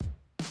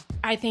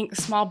I think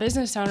small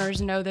business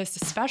owners know this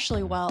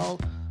especially well.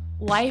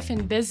 Life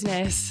and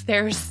business,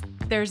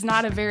 there's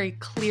not a very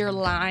clear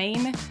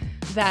line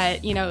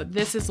that,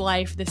 this is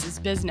life, this is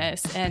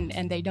business, and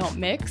they don't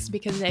mix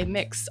because they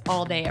mix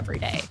all day, every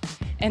day.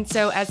 And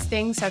so as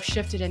things have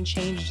shifted and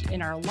changed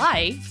in our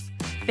life,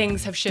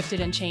 things have shifted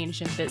and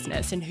changed in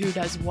business and who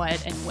does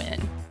what and when.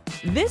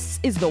 This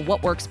is the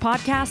What Works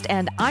podcast,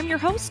 and I'm your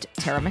host,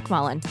 Tara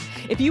McMullen.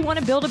 If you want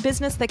to build a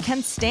business that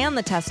can stand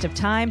the test of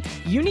time,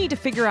 you need to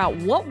figure out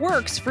what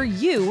works for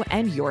you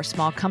and your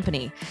small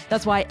company.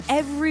 That's why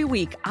every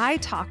week I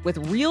talk with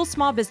real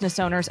small business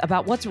owners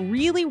about what's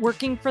really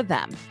working for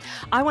them.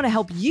 I want to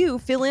help you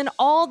fill in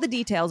all the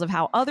details of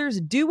how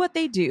others do what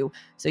they do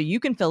so you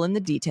can fill in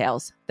the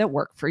details that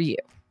work for you.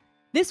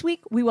 This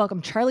week, we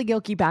welcome Charlie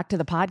Gilkey back to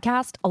the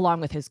podcast, along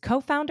with his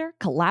co-founder,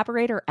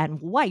 collaborator, and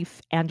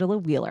wife, Angela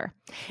Wheeler.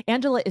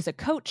 Angela is a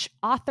coach,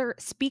 author,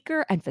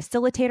 speaker, and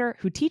facilitator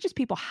who teaches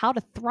people how to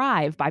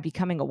thrive by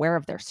becoming aware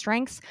of their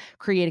strengths,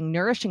 creating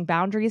nourishing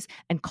boundaries,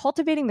 and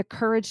cultivating the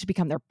courage to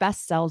become their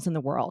best selves in the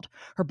world.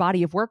 Her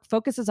body of work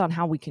focuses on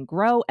how we can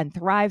grow and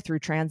thrive through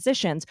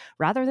transitions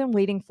rather than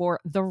waiting for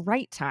the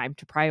right time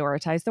to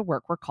prioritize the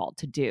work we're called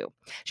to do.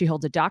 She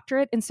holds a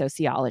doctorate in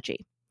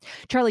sociology.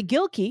 Charlie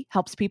Gilkey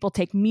helps people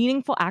take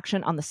meaningful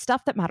action on the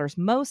stuff that matters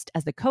most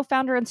as the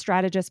co-founder and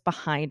strategist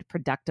behind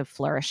Productive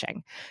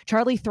Flourishing.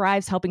 Charlie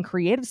thrives helping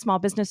creative small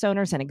business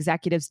owners and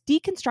executives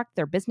deconstruct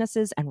their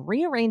businesses and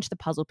rearrange the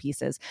puzzle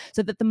pieces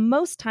so that the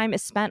most time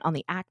is spent on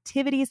the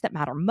activities that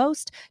matter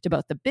most to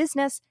both the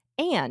business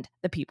and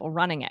the people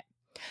running it.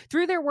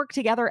 Through their work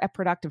together at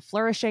Productive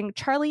Flourishing,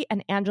 Charlie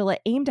and Angela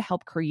aim to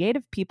help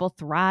creative people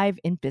thrive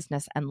in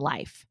business and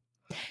life.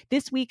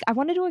 This week, I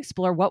wanted to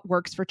explore what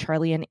works for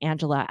Charlie and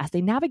Angela as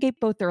they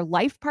navigate both their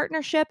life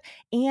partnership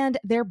and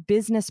their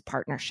business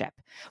partnership.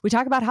 We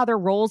talk about how their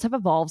roles have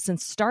evolved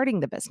since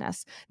starting the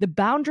business, the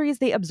boundaries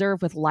they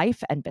observe with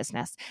life and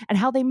business, and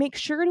how they make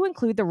sure to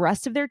include the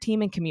rest of their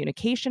team in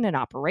communication and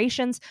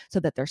operations so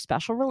that their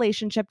special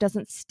relationship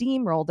doesn't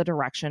steamroll the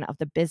direction of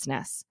the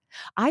business.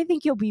 I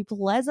think you'll be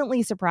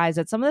pleasantly surprised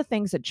at some of the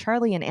things that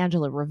Charlie and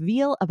Angela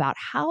reveal about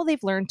how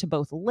they've learned to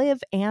both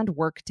live and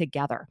work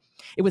together.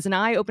 It was an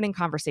eye-opening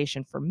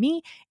conversation for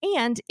me,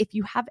 and if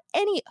you have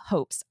any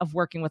hopes of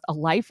working with a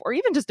life or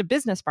even just a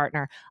business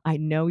partner, I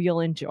know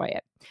you'll enjoy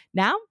it.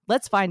 Now,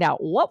 let's find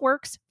out what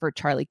works for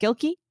Charlie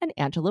Gilkey and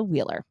Angela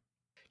Wheeler.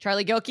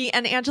 Charlie Gilkey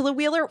and Angela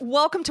Wheeler,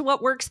 welcome to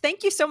What Works.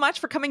 Thank you so much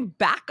for coming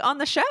back on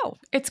the show.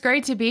 It's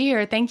great to be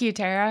here. Thank you,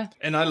 Tara.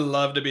 And I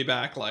love to be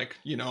back, on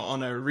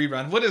a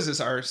rerun. What is this,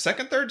 our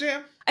third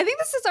jam? I think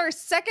this is our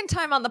second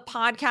time on the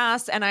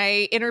podcast, and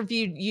I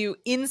interviewed you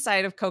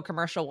inside of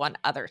Co-Commercial one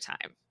other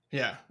time.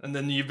 Yeah, and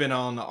then you've been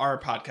on our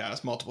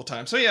podcast multiple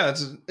times. So yeah,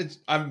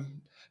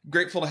 I'm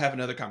grateful to have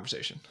another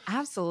conversation.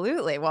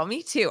 Absolutely. Well,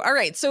 me too. All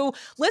right. So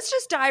let's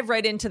just dive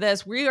right into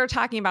this. We are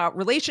talking about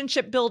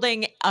relationship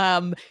building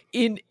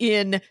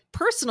in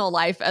personal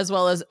life as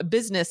well as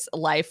business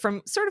life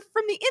from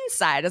the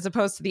inside as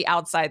opposed to the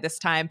outside this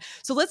time.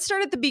 So let's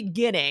start at the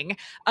beginning.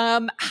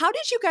 How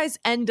did you guys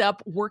end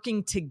up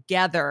working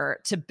together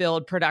to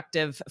build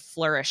Productive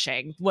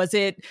Flourishing? Was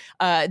it,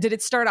 did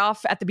it start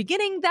off at the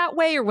beginning that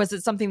way, or was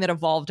it something that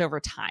evolved over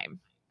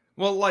time?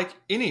 Well, like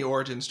any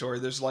origin story,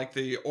 there's like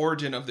the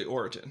origin of the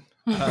origin.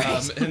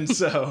 Right. And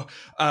so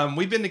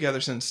we've been together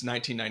since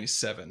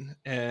 1997,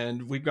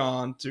 and we've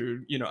gone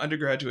through,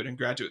 undergraduate and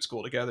graduate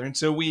school together. And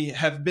so we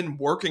have been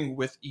working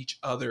with each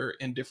other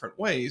in different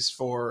ways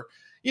for,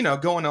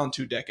 going on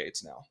 2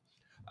 decades now.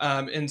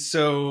 And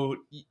so,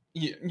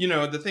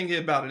 the thing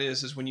about it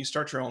is when you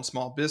start your own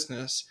small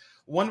business,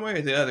 one way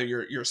or the other,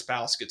 your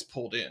spouse gets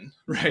pulled in,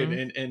 right,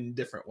 in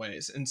different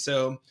ways. And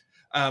so,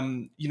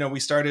 we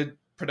started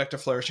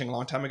Productive Flourishing a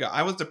long time ago.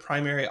 I was the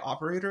primary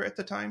operator at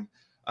the time,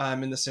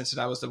 in the sense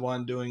that I was the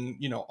one doing,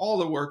 all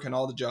the work and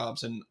all the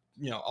jobs and,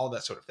 all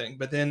that sort of thing.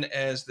 But then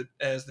as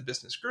the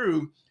business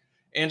grew,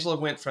 Angela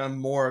went from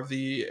more of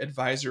the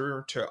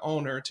advisor to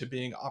owner to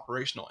being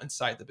operational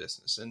inside the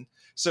business. And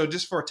so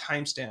just for a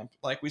timestamp,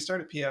 we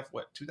started PF,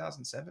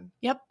 2007?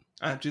 Yep.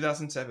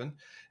 2007.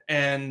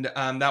 And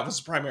that was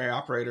the primary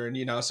operator.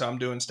 And, so I'm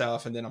doing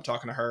stuff and then I'm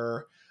talking to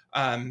her.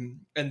 And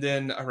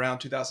then around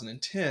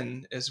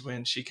 2010 is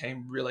when she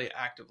came really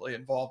actively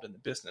involved in the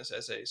business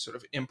as a sort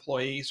of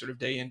employee, sort of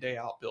day in, day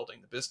out building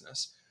the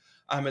business.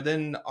 And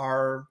then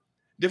our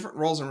different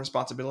roles and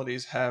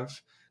responsibilities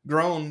have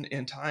grown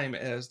in time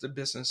as the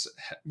business,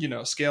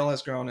 scale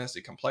has grown, as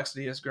the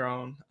complexity has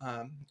grown,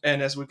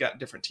 and as we've got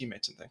different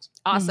teammates and things.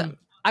 Awesome. Mm-hmm.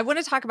 I want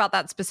to talk about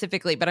that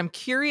specifically, but I'm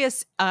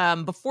curious,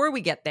 before we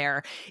get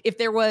there, if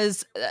there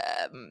was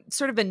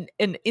sort of an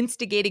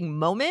instigating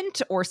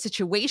moment or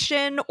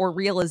situation or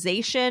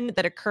realization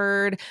that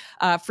occurred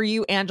for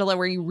you, Angela,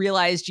 where you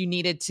realized you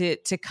needed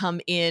to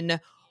come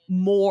in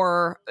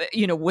more,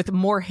 with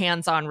more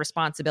hands-on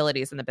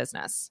responsibilities in the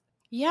business.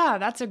 Yeah,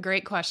 that's a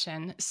great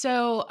question.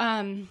 So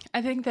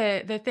I think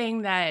the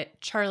thing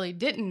that Charlie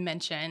didn't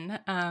mention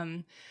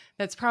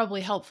that's probably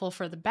helpful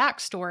for the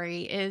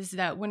backstory is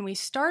that when we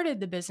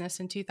started the business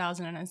in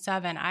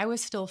 2007, I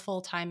was still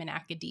full-time in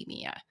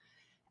academia.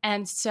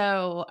 And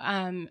so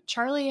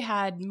Charlie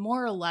had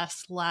more or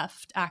less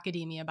left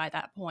academia by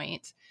that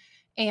point.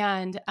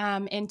 And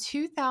in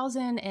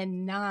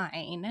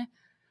 2009,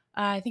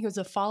 I think it was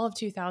the fall of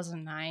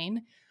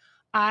 2009,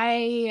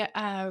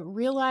 I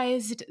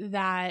realized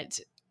that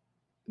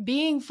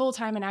being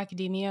full-time in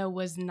academia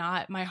was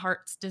not my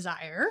heart's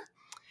desire.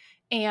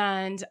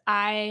 And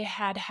I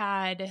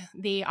had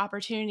the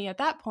opportunity at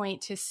that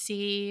point to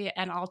see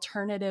an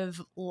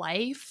alternative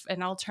life,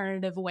 an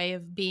alternative way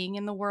of being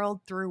in the world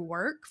through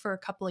work for a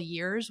couple of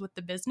years with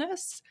the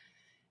business.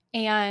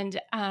 And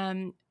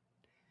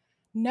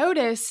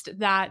noticed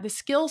that the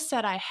skill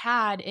set I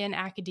had in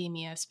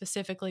academia,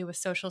 specifically with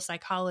social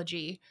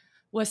psychology,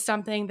 was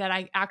something that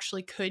I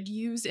actually could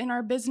use in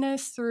our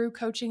business through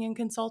coaching and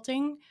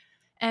consulting.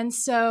 And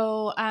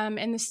so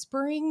in the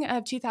spring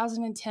of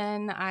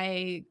 2010,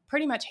 I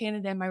pretty much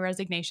handed in my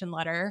resignation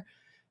letter.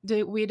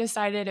 We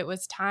decided it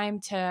was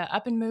time to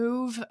up and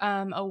move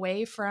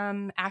away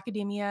from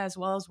academia as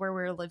well as where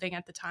we were living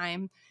at the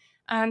time.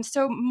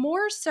 So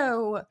more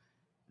so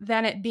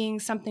than it being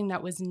something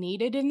that was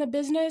needed in the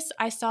business,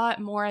 I saw it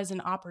more as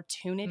an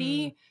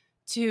opportunity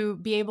to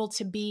be able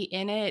to be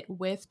in it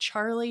with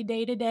Charlie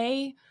day to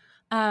day,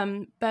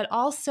 but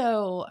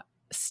also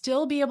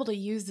still be able to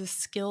use the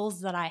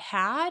skills that I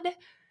had.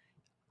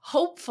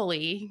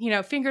 Hopefully,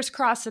 fingers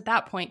crossed at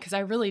that point, because I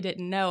really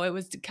didn't know. It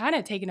was kind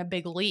of taking a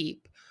big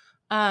leap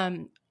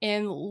in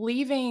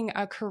leaving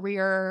a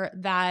career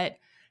that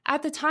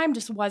at the time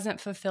just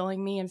wasn't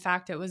fulfilling me. In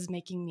fact, it was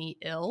making me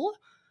ill.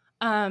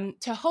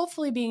 To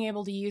hopefully being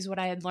able to use what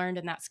I had learned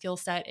in that skill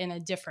set in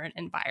a different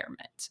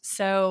environment.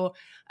 So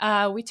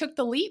we took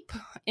the leap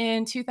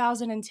in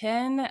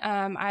 2010.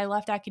 I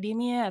left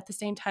academia. At the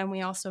same time,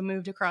 we also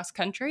moved across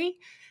country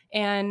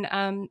and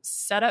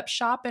set up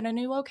shop in a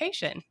new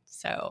location.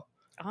 So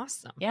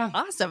awesome. Yeah.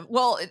 Awesome.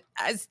 Well,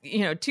 as you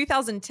know,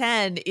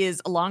 2010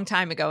 is a long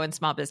time ago in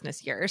small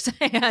business years,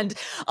 and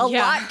a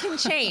lot can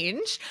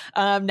change.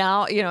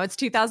 Now, it's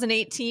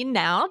 2018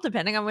 now,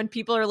 depending on when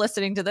people are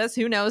listening to this,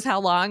 who knows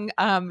how long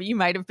you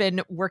might have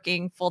been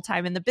working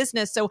full-time in the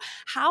business. So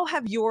how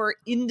have your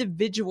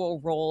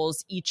individual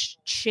roles each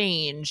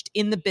changed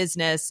in the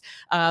business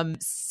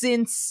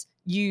since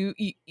you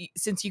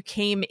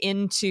came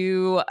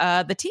into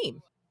the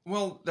team?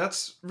 Well,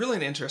 that's really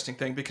an interesting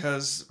thing,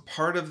 because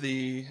part of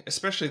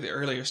especially the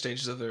earlier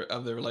stages of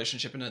the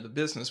relationship and of the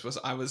business was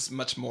I was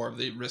much more of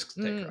the risk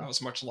taker. I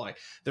was much like,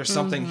 there's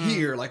something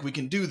here, like we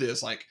can do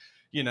this, like,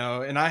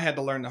 and I had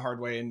to learn the hard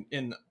way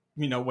in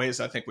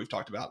ways I think we've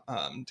talked about,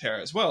 Tara,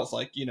 as well. It's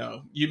like,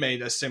 you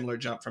made a similar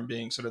jump from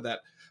being sort of that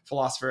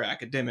philosopher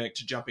academic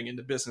to jumping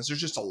into business. There's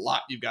just a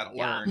lot you've got to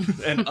learn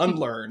and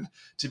unlearn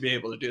to be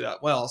able to do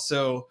that well.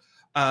 So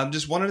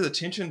just one of the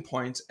tension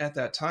points at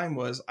that time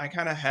was I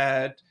kind of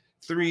had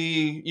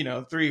 3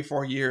 or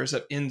 4 years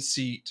of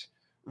in-seat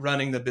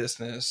running the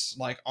business,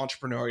 like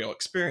entrepreneurial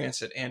experience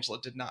that Angela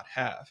did not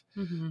have.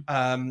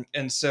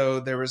 And so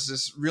there was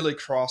this really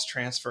cross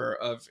transfer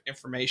of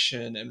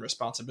information and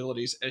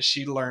responsibilities as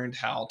she learned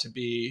how to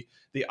be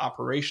the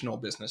operational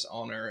business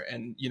owner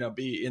and,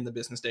 be in the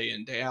business day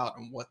in, day out,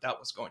 and what that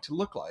was going to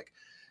look like.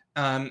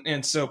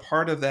 And so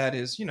part of that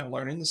is,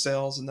 learning the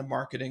sales and the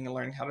marketing and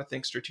learning how to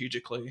think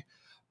strategically.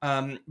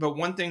 But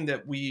one thing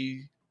that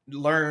we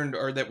learned,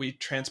 or that we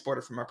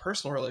transported from our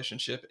personal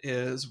relationship,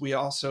 is we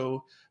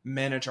also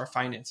manage our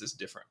finances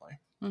differently.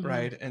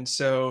 Right. And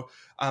so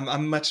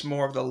I'm much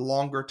more of the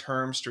longer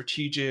term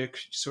strategic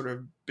sort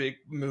of big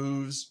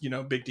moves,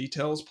 big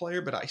details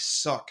player, but I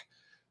suck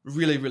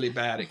really, really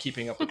bad at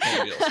keeping up with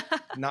paying bills.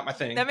 Not my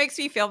thing. That makes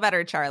me feel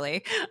better,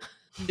 Charlie.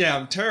 Yeah,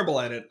 I'm terrible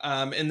at it.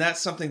 And that's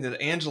something that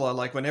Angela,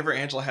 like whenever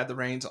Angela had the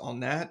reins on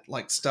that,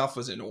 like stuff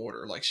was in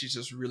order. Like she's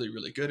just really,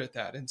 really good at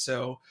that. And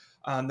so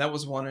that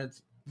was one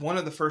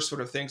of the first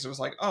sort of things that was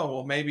like, oh,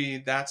 well, maybe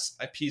that's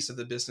a piece of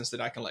the business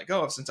that I can let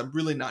go of, since I'm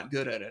really not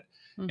good at it.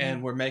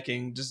 And we're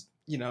making just,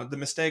 the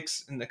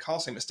mistakes and the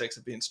costly mistakes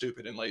of being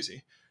stupid and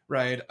lazy.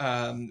 Right.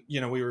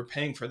 We were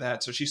paying for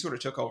that. So she sort of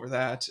took over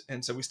that.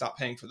 And so we stopped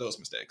paying for those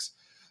mistakes.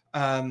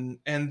 And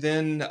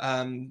then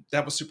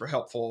that was super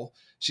helpful.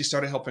 She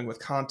started helping with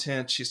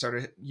content. She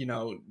started,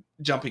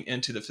 jumping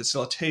into the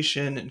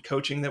facilitation and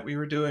coaching that we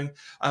were doing,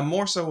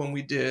 more so when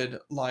we did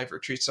live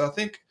retreats. So I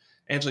think,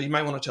 Angela, you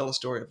might want to tell the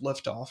story of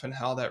Liftoff and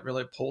how that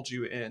really pulled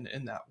you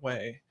in that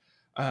way.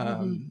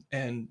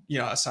 And,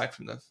 aside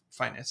from the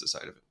finances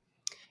side of it.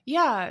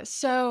 Yeah.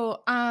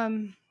 So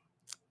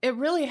it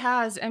really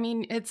has. I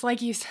mean, it's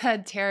like you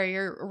said, Tara,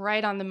 you're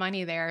right on the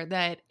money there,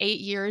 that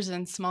 8 years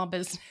in small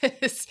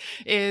business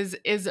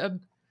is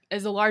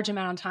a large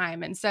amount of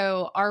time. And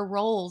so our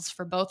roles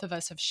for both of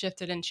us have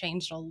shifted and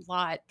changed a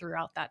lot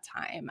throughout that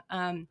time.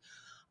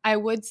 I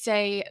would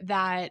say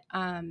that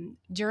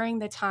during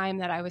the time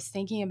that I was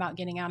thinking about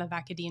getting out of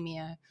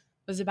academia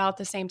was about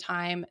the same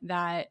time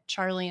that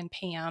Charlie and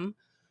Pam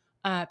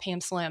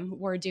Slim,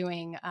 were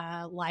doing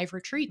live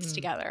retreats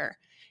together.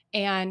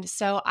 And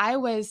so I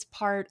was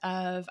kind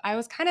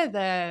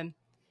of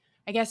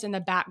I guess in the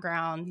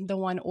background, the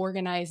one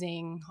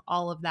organizing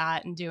all of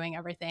that and doing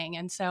everything.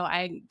 And so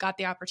I got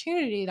the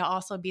opportunity to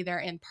also be there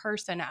in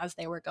person as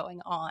they were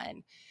going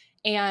on.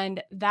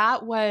 And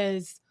that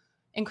was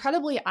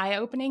incredibly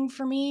eye-opening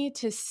for me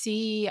to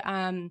see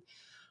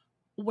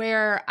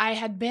where I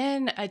had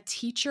been a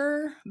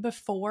teacher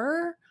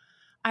before.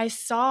 I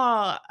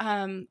saw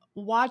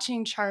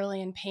watching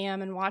Charlie and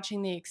Pam and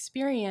watching the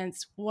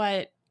experience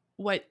what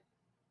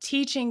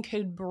teaching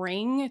could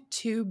bring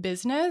to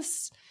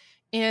business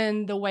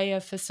in the way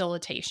of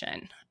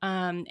facilitation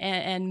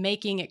and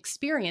making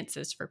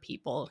experiences for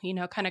people,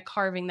 kind of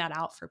carving that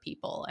out for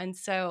people. And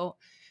so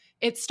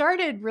it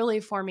started really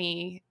for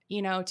me,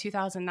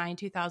 2009,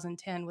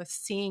 2010 with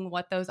seeing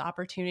what those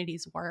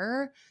opportunities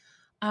were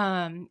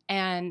and,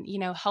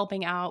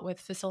 helping out with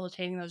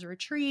facilitating those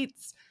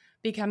retreats,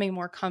 becoming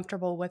more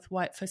comfortable with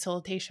what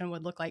facilitation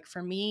would look like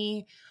for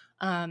me,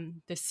 the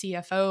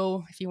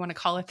CFO, if you want to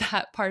call it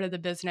that, part of the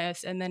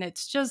business. And then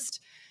it's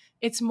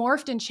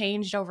morphed and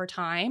changed over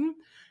time.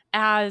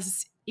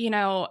 As,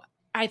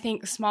 I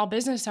think small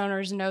business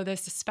owners know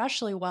this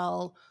especially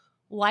well.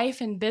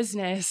 Life and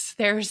business,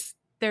 there's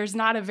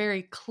not a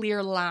very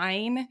clear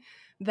line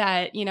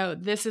that,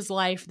 this is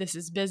life, this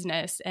is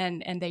business,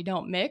 and they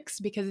don't mix,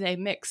 because they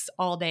mix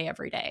all day,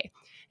 every day.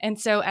 And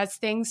so as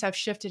things have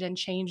shifted and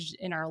changed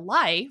in our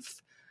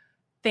life,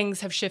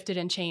 things have shifted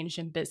and changed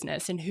in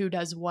business, and who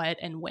does what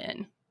and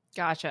when.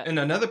 Gotcha. And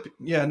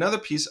another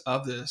piece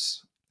of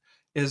this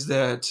is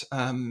that,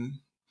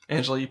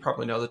 Angela, you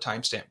probably know the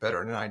timestamp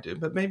better than I do,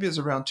 but maybe it was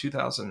around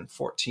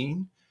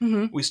 2014.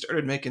 Mm-hmm. We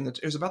started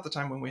it was about the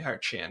time when we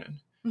hired Shannon,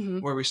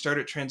 where we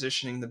started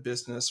transitioning the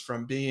business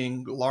from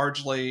being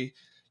largely,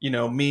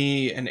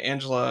 me and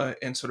Angela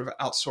and sort of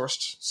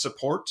outsourced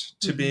support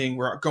to being,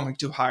 we're going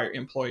to hire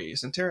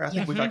employees. And Tara, I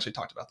think we've actually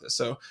talked about this,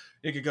 so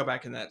you could go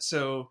back in that.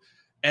 So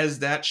as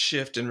that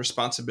shift in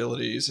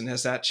responsibilities and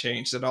as that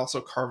changed, it also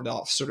carved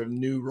off sort of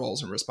new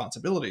roles and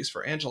responsibilities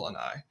for Angela and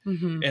I,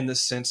 in the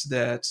sense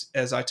that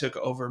as I took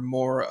over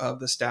more of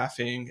the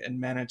staffing and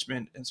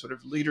management and sort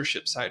of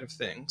leadership side of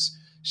things,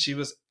 she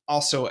was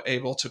also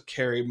able to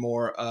carry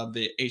more of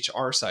the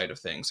HR side of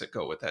things that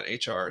go with that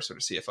HR sort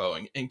of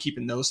CFO and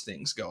keeping those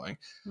things going.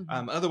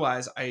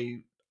 Otherwise,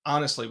 I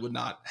honestly would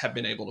not have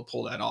been able to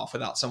pull that off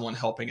without someone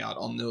helping out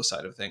on those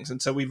side of things. And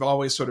so we've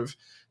always sort of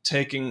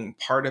taken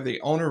part of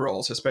the owner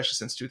roles, especially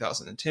since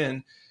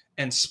 2010,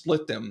 and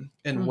split them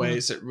in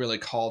ways that really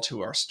call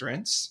to our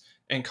strengths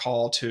and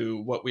call to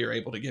what we were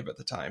able to give at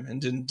the time.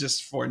 And then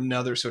just for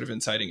another sort of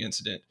inciting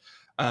incident,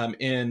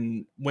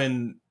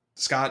 when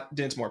Scott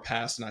Dinsmore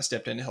passed and I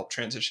stepped in to help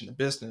transition the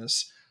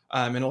business,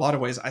 in a lot of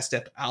ways, I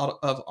stepped out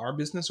of our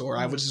business, or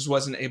I just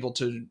wasn't able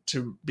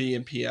to be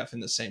in PF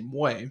in the same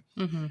way.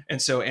 And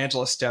so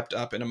Angela stepped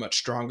up in a much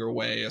stronger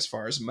way as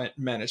far as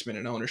management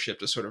and ownership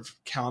to sort of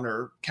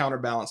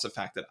counterbalance the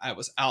fact that I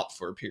was out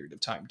for a period of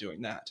time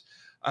doing that.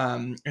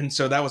 And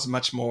so that was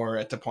much more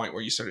at the point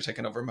where you started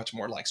taking over much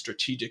more like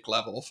strategic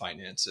level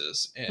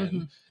finances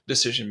and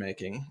decision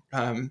making.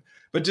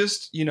 But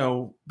just,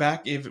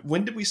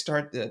 when did we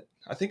start that?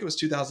 I think it was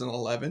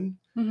 2011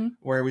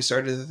 where we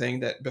started the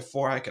thing that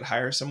before I could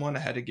hire someone, I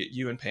had to get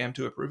you and Pam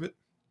to approve it.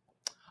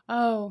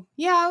 Oh,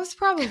 yeah, it was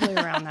probably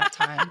around that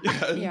time.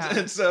 Yeah.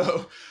 And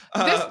so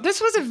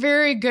this was a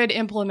very good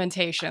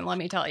implementation, let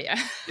me tell you.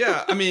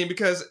 Yeah, I mean,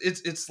 because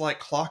it's like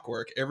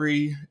clockwork.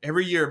 Every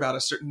year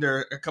there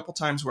are a couple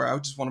times where I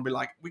would just want to be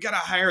like, we got to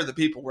hire the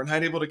people. We're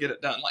not able to get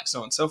it done, like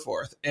so and so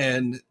forth.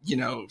 And,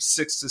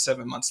 6 to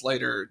 7 months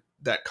later,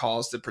 that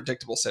caused the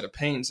predictable set of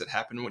pains that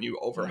happen when you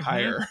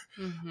overhire.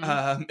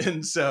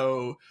 And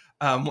so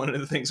one of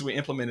the things we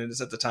implemented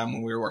is at the time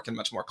when we were working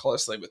much more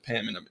closely with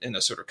Pam in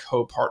a sort of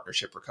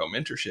co-partnership or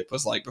co-mentorship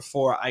was like,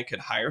 before I could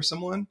hire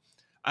someone,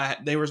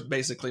 they were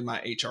basically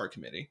my HR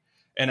committee.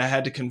 And I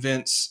had to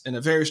convince in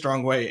a very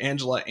strong way,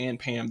 Angela and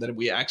Pam, that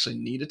we actually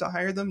needed to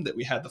hire them, that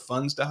we had the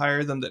funds to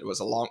hire them, that it was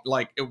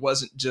it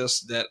wasn't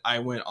just that I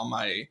went on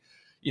my,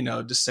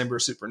 December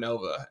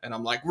supernova and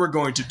I'm like, we're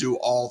going to do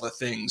all the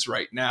things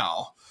right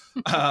now.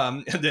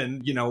 And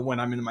then, when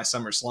I'm in my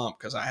summer slump,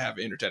 because I have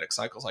energetic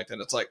cycles like that,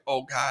 it's like,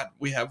 oh God,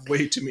 we have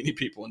way too many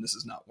people and this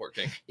is not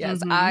working.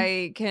 Yes,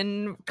 I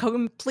can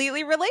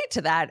completely relate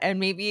to that. And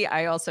maybe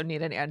I also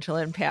need an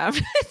Angela and Pam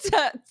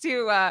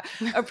to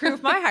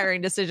approve my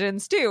hiring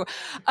decisions too.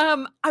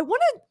 I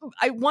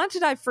want to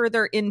dive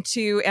further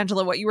into,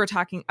 Angela, what you were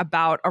talking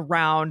about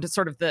around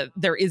sort of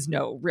there is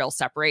no real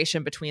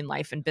separation between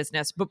life and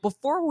business. But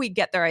before we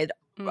get there,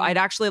 I'd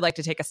actually like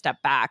to take a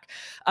step back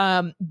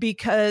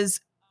because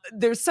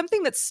there's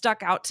something that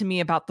stuck out to me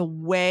about the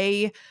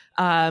way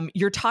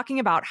you're talking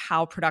about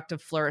how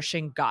Productive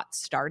Flourishing got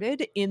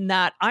started, in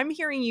that I'm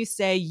hearing you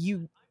say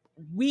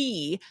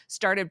we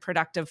started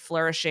Productive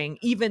Flourishing,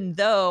 even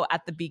though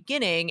at the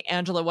beginning,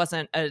 Angela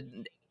wasn't a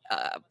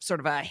sort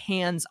of a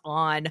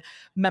hands-on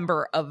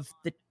member of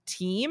the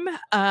team.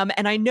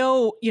 And I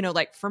know,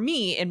 like for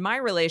me in my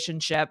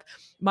relationship,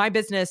 my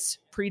business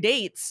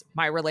predates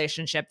my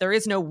relationship. There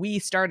is no we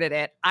started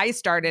it. I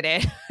started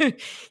it.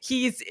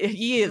 He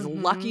is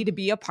lucky to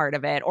be a part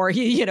of it, or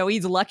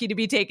he's lucky to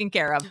be taken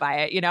care of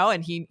by it,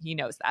 and he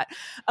knows that.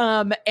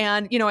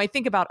 And I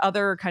think about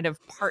other kind of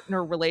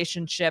partner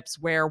relationships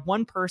where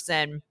one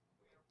person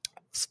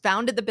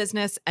founded the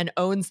business and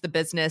owns the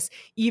business,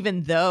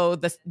 even though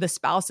the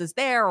spouse is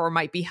there or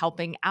might be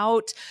helping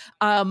out.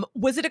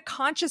 Was it a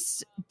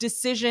conscious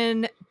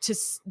decision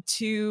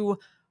to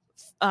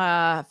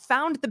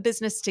found the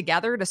business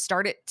together, to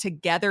start it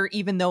together,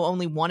 even though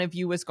only one of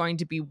you was going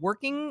to be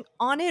working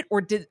on it?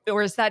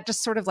 Or is that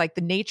just sort of like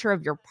the nature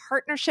of your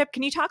partnership?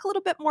 Can you talk a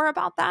little bit more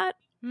about that?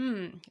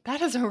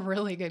 That is a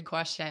really good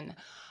question.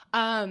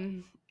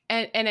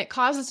 And it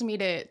causes me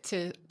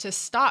to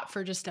stop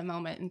for just a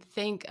moment and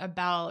think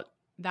about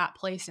that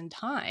place and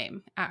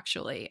time,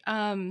 actually.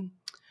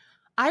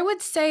 I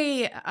would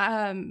say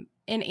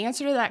in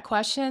answer to that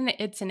question,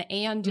 it's an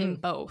and in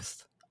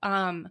both.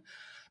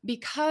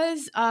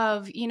 Because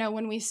of,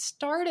 when we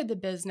started the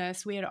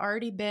business, we had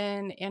already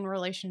been in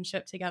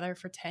relationship together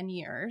for 10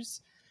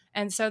 years.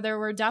 And so there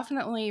were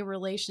definitely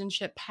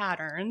relationship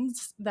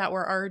patterns that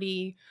were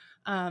already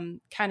kind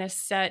of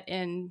set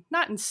in,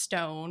 not in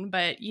stone,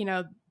 but,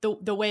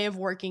 the way of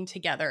working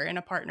together in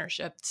a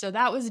partnership. So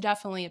that was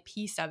definitely a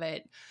piece of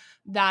it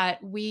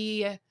that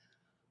we,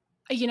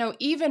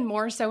 even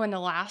more so in the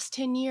last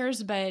 10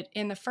 years, but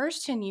in the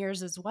first 10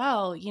 years as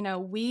well,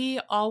 we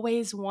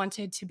always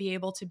wanted to be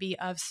able to be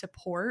of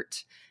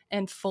support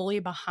and fully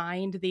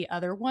behind the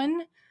other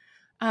one,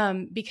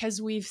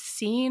 because we've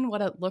seen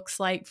what it looks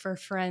like for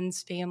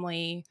friends,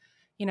 family,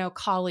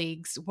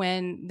 colleagues,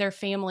 when their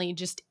family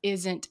just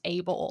isn't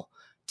able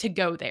to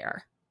go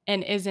there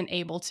and isn't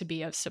able to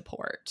be of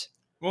support.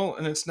 Well,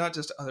 and it's not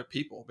just other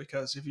people,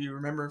 because if you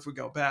remember, if we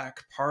go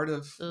back, part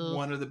of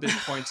one of the big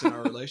points in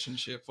our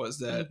relationship was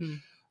that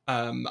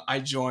I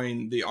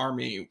joined the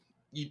Army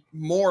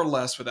more or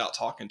less without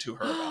talking to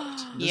her about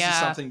it. This is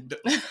something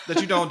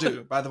that you don't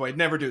do, by the way.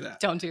 Never do that.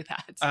 Don't do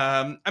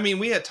that.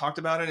 We had talked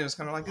about it, and it was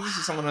kind of like, this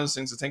is one of those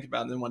things to think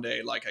about. And then one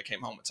day, I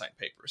came home and signed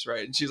papers,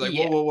 right? And she's like,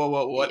 whoa,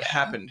 what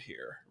happened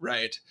here,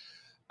 right?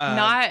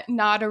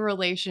 Not a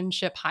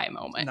relationship high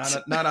moment.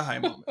 Not a high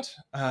moment.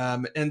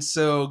 And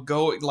so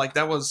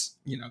that was,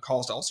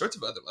 caused all sorts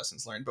of other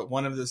lessons learned. But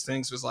one of those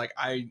things was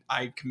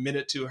I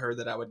committed to her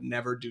that I would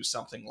never do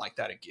something like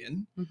that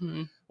again,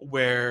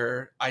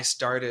 where I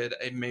started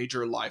a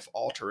major life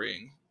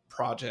altering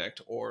project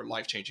or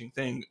life changing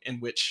thing in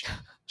which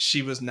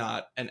she was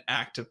not an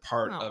active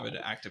part of it,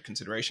 an active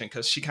consideration,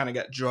 because she kind of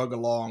got drug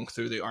along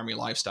through the Army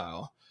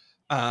lifestyle,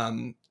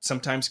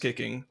 sometimes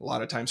kicking, a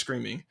lot of times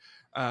screaming.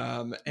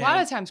 A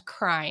lot of times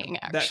crying,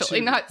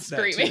 actually, not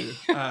screaming.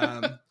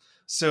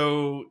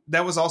 So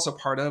that was also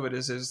part of it,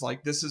 is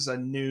this is a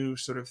new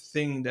sort of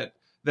thing that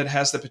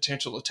has the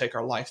potential to take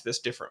our life this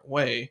different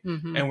way.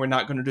 And we're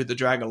not going to do the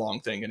drag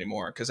along thing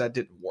anymore, because that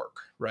didn't work,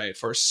 right?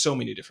 For so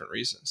many different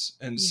reasons.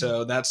 And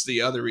so that's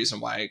the other reason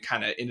why it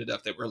kind of ended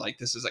up that we're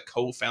this is a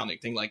co-founding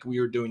thing. We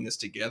were doing this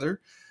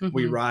together.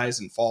 We rise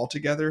and fall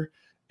together.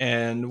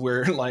 And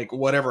we're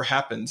whatever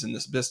happens in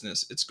this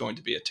business, it's going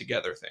to be a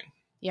together thing.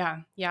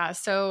 Yeah.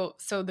 So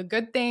the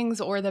good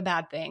things or the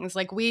bad things,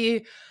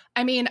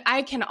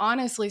 I can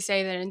honestly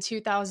say that in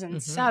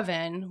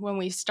 2007, when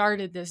we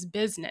started this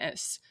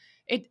business,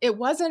 it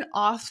wasn't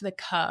off the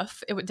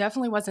cuff. It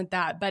definitely wasn't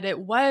that, but it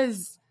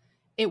was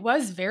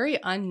very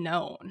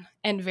unknown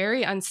and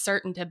very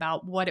uncertain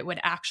about what it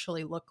would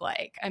actually look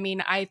like.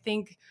 I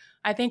think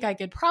I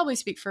could probably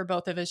speak for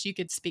both of us. You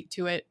could speak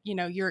to it,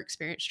 your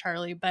experience,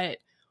 Charlie, but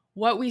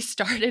what we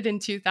started in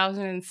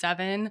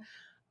 2007,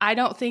 I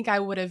don't think I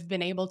would have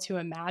been able to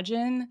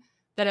imagine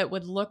that it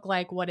would look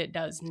like what it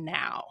does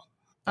now.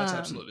 That's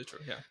absolutely true.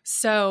 Yeah.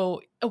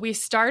 So we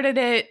started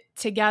it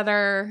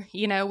together.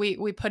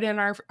 We put in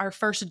our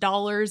first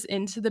dollars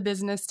into the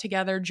business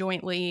together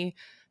jointly,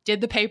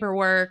 did the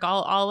paperwork,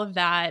 all of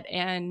that,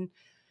 and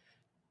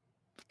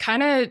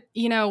kind of,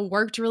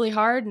 worked really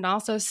hard and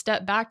also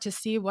stepped back to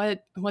see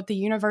what the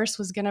universe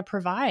was going to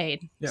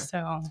provide. Yeah.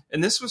 So,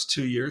 and this was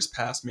 2 years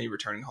past me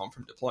returning home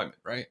from deployment,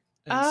 right?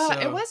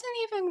 It wasn't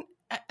even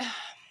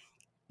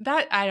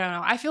that. I don't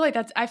know. I feel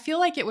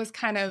like it was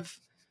kind of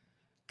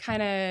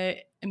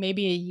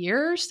maybe a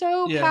year or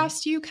so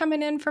past you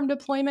coming in from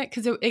deployment,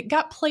 because it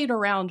got played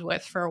around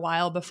with for a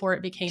while before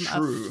it became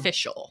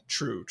official.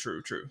 True.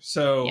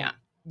 So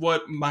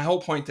what my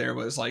whole point there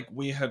was,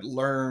 we had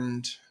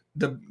learned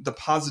the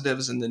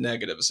positives and the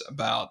negatives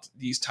about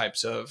these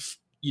types of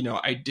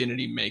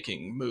identity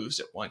making moves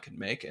that one can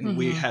make, and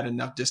we had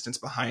enough distance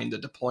behind the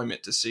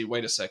deployment to see,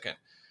 wait a second,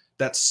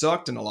 that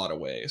sucked in a lot of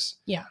ways.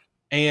 Yeah.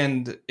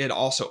 And it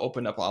also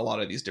opened up a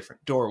lot of these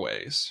different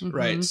doorways,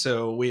 right?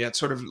 So we had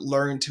sort of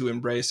learned to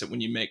embrace it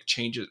when you make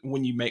changes,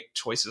 when you make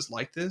choices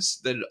like this,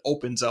 that it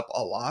opens up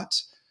a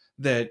lot,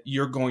 that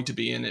you're going to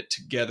be in it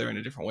together in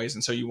a different ways.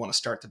 And so you want to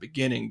start the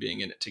beginning being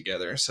in it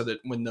together, so that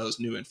when those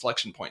new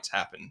inflection points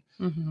happen,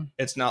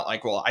 it's not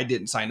like, well, I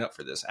didn't sign up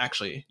for this.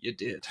 Actually, you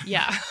did.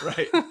 Yeah.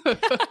 Right.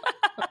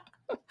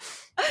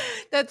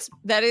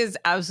 That is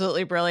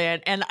absolutely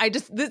brilliant. And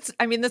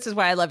this is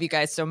why I love you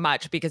guys so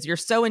much, because you're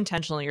so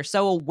intentional. You're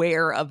so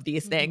aware of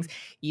these things.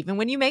 Even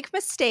when you make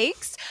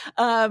mistakes,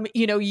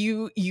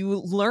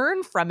 you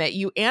learn from it,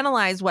 you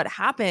analyze what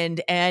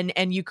happened,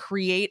 and you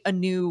create a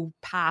new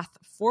path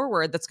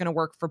forward that's going to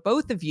work for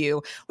both of you,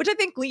 which I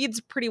think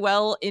leads pretty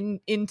well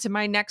into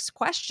my next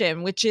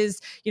question, which is,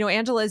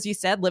 Angela, as you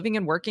said, living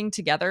and working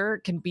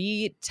together can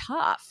be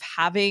tough.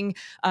 Having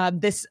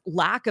this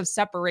lack of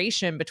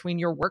separation between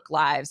your work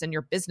lives and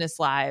your business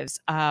lives,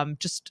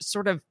 just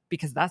sort of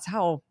because that's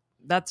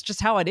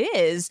just how it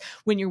is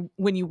when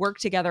you work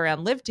together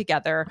and live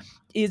together,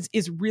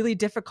 is really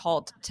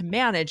difficult to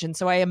manage. And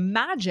so I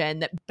imagine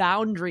that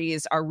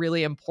boundaries are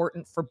really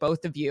important for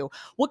both of you.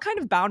 What kind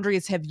of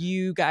boundaries have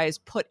you guys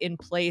put in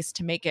place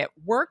to make it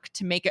work,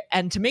 to make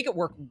it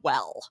work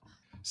well?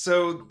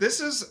 So this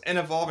is an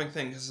evolving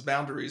thing because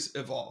boundaries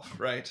evolve,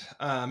 right?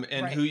 And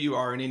Right. Who you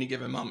are in any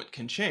given moment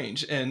can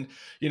change. And,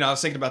 I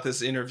was thinking about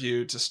this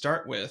interview to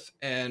start with,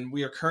 and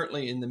we are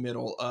currently in the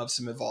middle of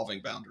some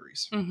evolving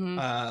boundaries.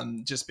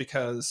 Just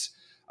because,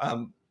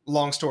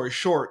 long story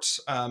short,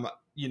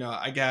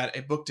 I got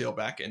a book deal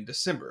back in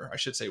December. I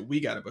should say we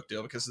got a book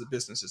deal because the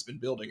business has been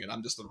building and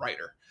I'm just the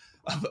writer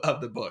of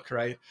the book,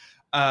 right?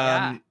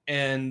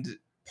 And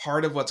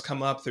part of what's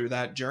come up through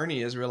that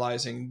journey is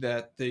realizing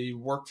that the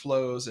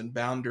workflows and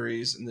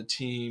boundaries and the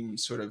team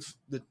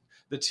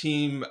the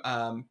team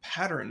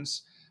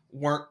patterns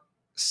weren't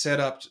set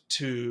up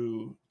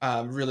to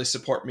really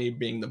support me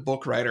being the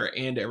book writer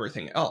and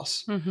everything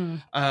else.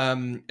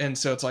 And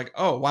so it's like,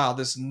 oh, wow,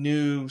 this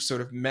new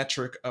sort of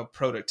metric of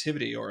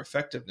productivity or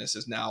effectiveness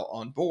is now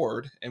on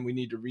board, and we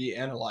need to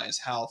reanalyze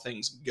how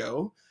things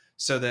go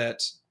so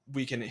that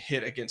we can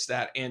hit against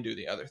that and do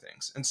the other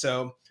things. And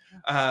so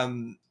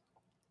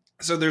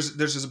so there's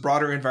this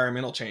broader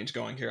environmental change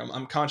going here.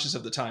 I'm conscious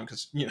of the time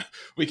because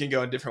we can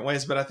go in different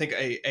ways, but I think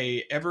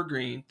a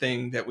evergreen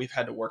thing that we've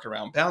had to work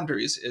around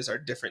boundaries is our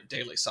different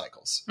daily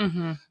cycles.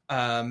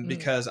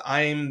 Because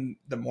I'm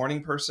the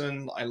morning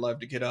person. I love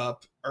to get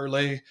up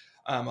early.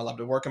 I love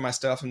to work on my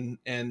stuff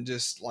and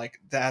just like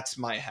that's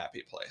my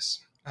happy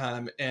place.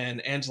 And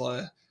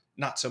Angela,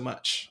 not so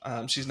much.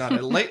 She's not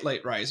a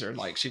late riser.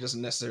 Like she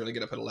doesn't necessarily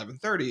get up at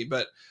 11:30,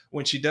 but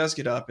when she does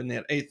get up and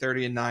at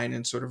 8:30 and 9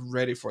 and sort of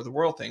ready for the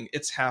world thing,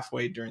 it's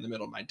halfway during the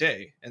middle of my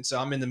day. And so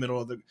I'm in the middle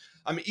of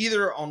I'm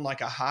either on like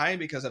a high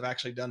because I've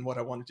actually done what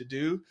I wanted to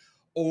do,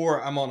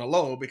 or I'm on a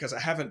low because I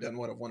haven't done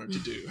what I wanted to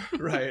do.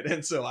 Right.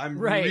 And so I'm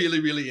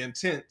really, really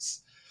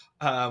intense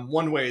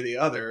one way or the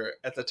other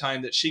at the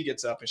time that she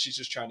gets up and she's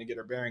just trying to get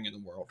her bearing in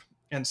the world.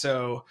 And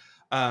so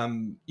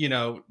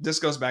this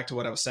goes back to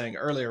what I was saying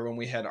earlier when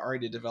we had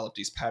already developed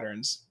these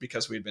patterns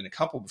because we'd been a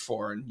couple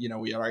before and,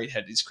 we already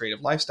had these creative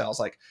lifestyles.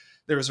 Like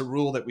there was a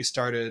rule that we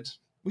started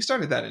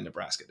that in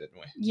Nebraska, didn't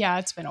we? Yeah,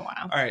 it's been a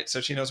while. All right. So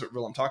she knows what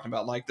rule I'm talking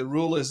about. Like the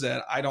rule is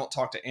that I don't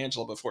talk to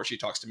Angela before she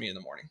talks to me in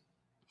the morning.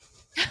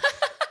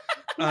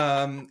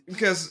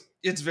 Because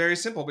it's very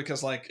simple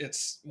because like,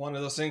 it's one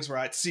of those things where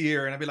I'd see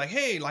her and I'd be like,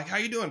 hey, like, how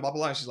you doing? Blah, blah,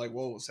 blah. And she's like,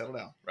 whoa, settle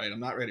down. Right. I'm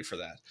not ready for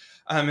that.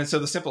 And so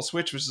the simple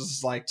switch was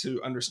just like to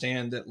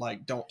understand that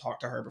like, don't talk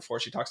to her before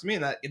she talks to me.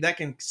 And that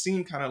can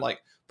seem kind of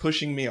like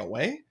pushing me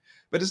away,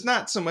 but it's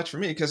not so much for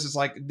me because it's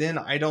like, then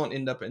I don't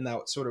end up in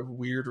that sort of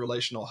weird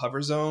relational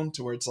hover zone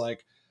to where it's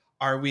like,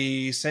 are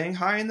we saying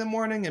hi in the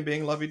morning and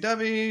being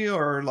lovey-dovey,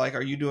 or like,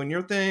 are you doing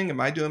your thing? Am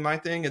I doing my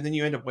thing? And then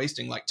you end up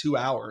wasting like 2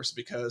 hours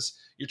because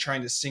you're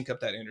trying to sync up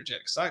that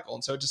energetic cycle.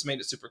 And so it just made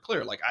it super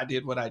clear. Like I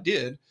did what I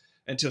did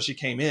until she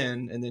came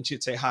in and then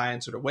she'd say hi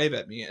and sort of wave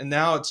at me. And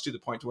now it's to the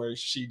point where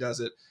she does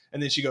it and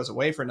then she goes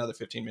away for another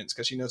 15 minutes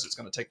because she knows it's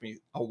going to take me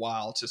a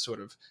while to sort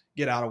of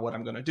get out of what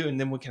I'm going to do. And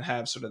then we can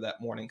have sort of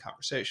that morning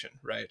conversation.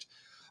 Right.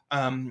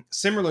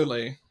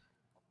 Similarly,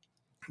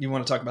 you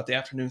want to talk about the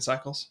afternoon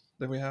cycles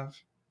that we have?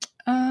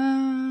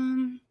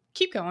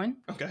 Keep going.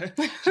 Okay.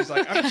 She's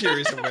like, I'm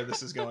curious of where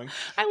this is going.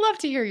 I love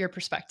to hear your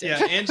perspective.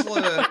 Yeah,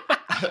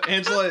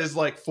 Angela is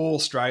like full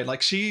stride.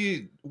 Like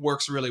she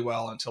works really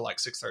well until like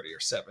 6:30 or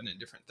 7 in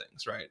different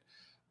things, right?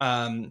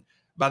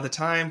 By the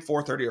time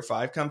 4:30 or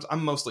 5 comes,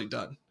 I'm mostly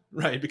done,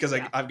 right? Because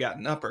I've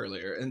gotten up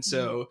earlier. And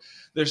so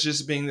there's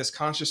just being this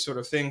conscious sort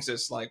of things.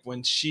 It's like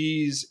when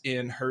she's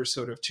in her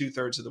sort of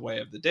 2/3 of the way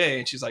of the day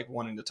and she's like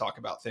wanting to talk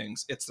about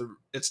things, it's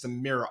the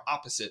mirror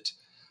opposite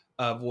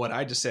of what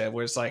I just said,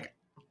 where it's like,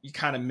 you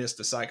kind of missed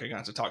the cycle. You're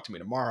going to have to talk to me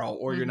tomorrow,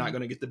 or you're not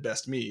going to get the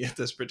best me at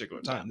this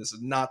particular time. This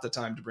is not the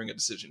time to bring a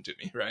decision to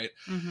me. Right.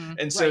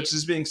 And so it's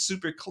just being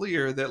super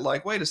clear that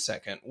like, wait a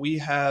second, we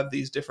have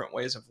these different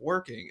ways of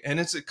working. And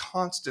it's a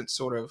constant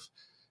sort of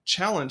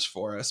challenge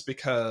for us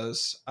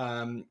because,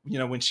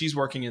 when she's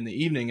working in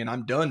the evening and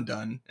I'm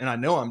done, and I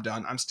know I'm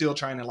done, I'm still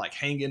trying to like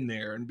hang in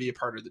there and be a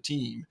part of the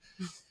team.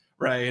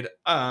 Right.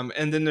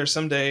 And then there's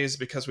some days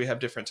because we have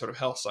different sort of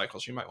health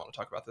cycles. You might want to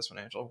talk about this one,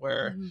 Angela,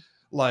 where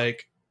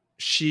like,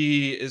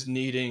 she is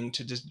needing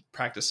to just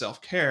practice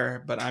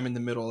self-care, but I'm in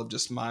the middle of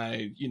just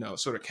my,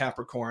 sort of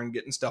Capricorn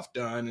getting stuff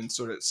done and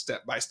sort of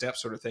step by step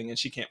sort of thing. And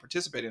she can't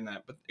participate in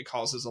that, but it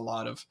causes a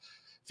lot of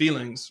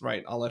feelings,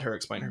 right? I'll let her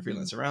explain her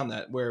feelings around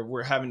that, where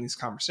we're having these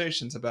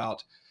conversations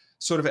about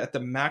sort of at the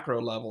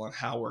macro level and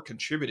how we're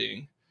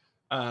contributing.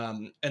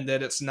 And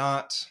that it's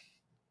not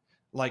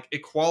like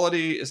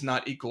equality is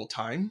not equal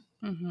time.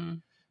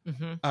 And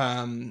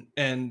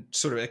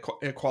sort of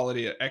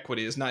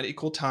equity is not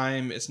equal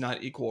time. It's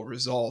not equal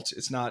result.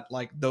 It's not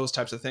like those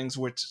types of things,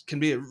 which can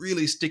be a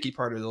really sticky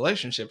part of the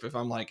relationship. If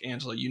I'm like,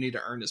 Angela, you need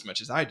to earn as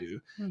much as I do.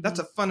 That's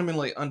a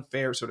fundamentally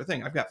unfair sort of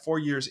thing. I've got 4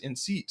 years in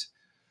seat,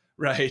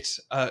 right,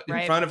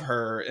 in front of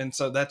her. And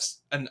so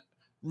that's a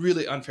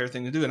really unfair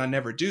thing to do. And I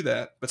never do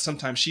that. But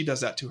sometimes she does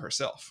that to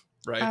herself,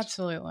 right?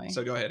 Absolutely.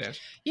 So go ahead, Ange.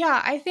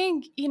 Yeah, I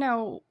think,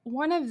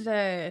 one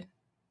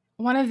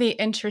of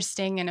the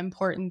interesting and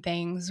important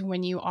things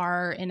when you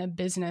are in a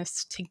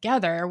business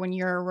together, when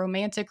you're a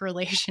romantic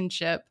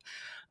relationship,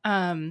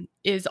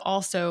 is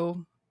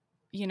also,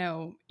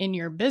 in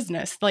your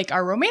business. Like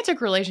our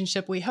romantic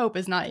relationship, we hope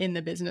is not in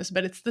the business,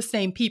 but it's the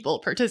same people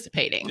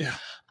participating. Yeah.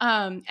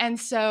 And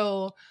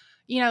so,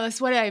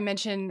 that's what I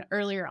mentioned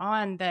earlier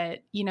on,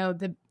 that,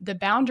 the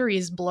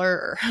boundaries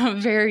blur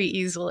very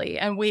easily,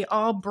 and we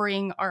all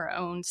bring our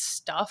own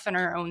stuff and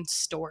our own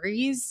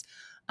stories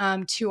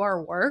to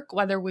our work,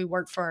 whether we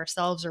work for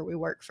ourselves or we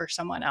work for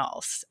someone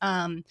else.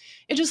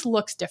 It just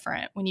looks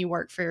different when you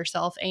work for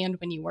yourself and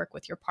when you work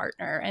with your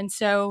partner. And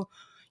so,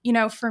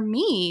 for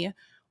me,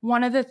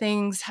 one of the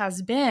things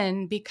has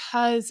been,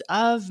 because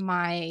of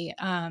my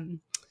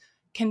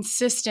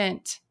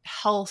consistent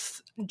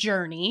health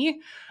journey,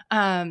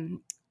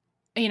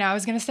 I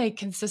was going to say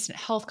consistent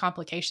health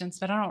complications,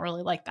 but I don't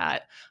really like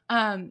that.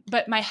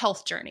 But my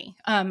health journey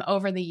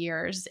over the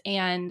years,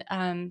 and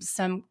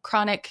some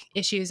chronic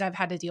issues I've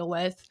had to deal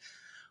with,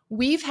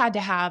 we've had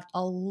to have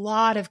a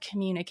lot of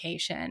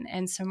communication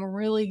and some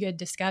really good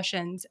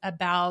discussions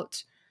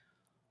about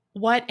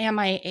what am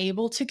I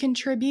able to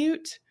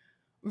contribute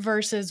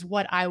versus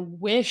what I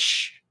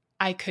wish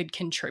I could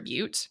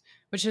contribute,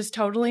 which is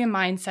totally a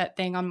mindset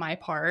thing on my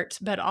part,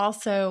 but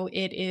also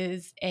it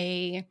is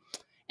an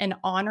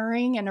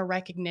honoring and a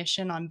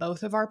recognition on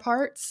both of our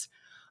parts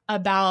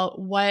about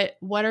what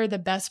are the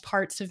best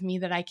parts of me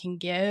that I can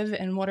give,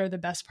 and what are the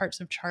best parts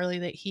of Charlie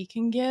that he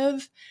can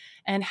give,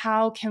 and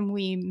how can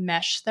we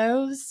mesh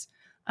those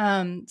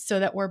so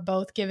that we're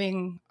both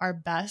giving our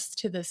best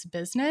to this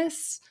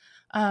business,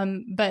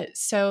 but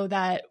so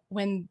that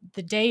when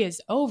the day is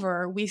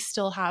over, we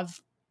still have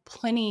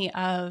plenty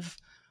of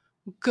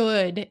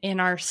good in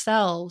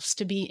ourselves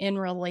to be in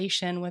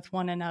relation with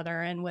one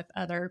another and with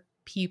other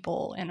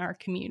people in our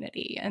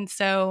community. And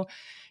so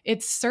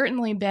it's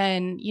certainly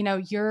been,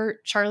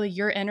 Charlie,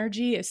 your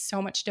energy is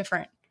so much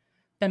different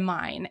than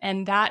mine.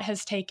 And that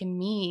has taken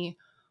me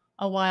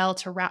a while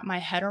to wrap my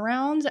head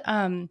around,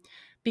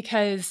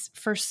 because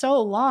for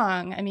so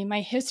long,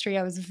 my history,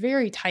 I was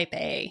very type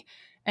A.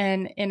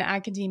 And in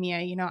academia,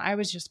 I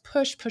was just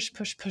push,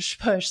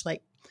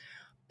 like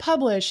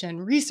publish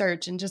and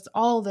research and just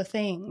all the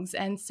things.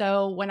 And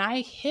so when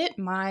I hit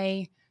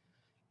my,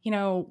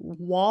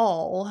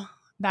 wall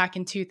back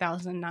in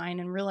 2009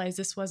 and realized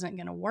this wasn't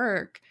going to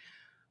work,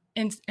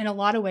 in a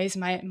lot of ways,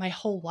 my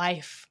whole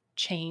life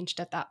changed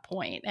at that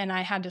point. And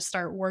I had to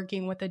start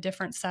working with a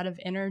different set of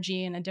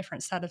energy and a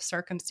different set of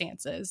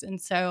circumstances.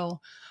 And so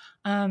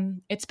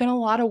it's been a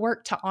lot of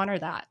work to honor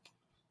that.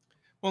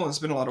 Well, it's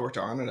been a lot of work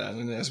to honor that.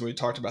 And as we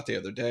talked about the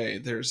other day,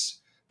 there's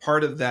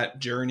part of that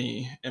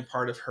journey and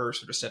part of her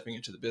sort of stepping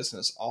into the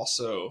business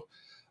also.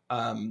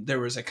 There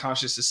was a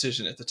conscious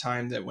decision at the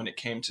time that when it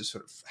came to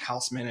sort of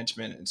house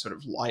management and sort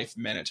of life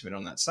management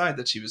on that side,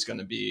 that she was going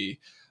to be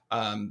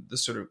the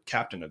sort of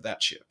captain of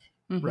that ship.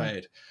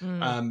 Right.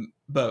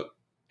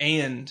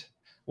 And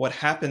what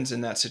happens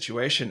in that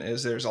situation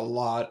is there's a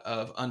lot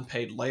of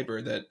unpaid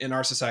labor that in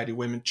our society,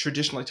 women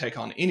traditionally take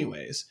on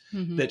anyways,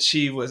 that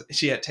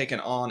she had taken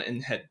on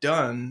and had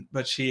done,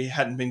 but she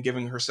hadn't been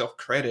giving herself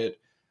credit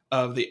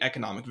of the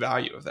economic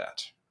value of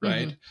that.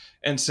 Right.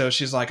 And so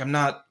she's like, I'm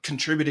not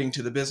contributing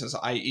to the business,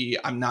 i.e.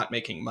 I'm not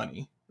making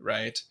money.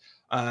 Right.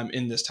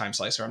 In this time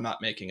slice, or I'm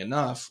not making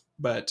enough,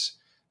 but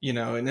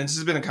and this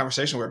has been a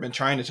conversation where I've been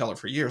trying to tell her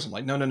for years. I'm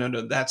like, no,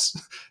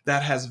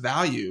 that has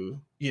value,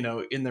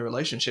 in the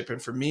relationship.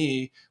 And for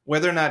me,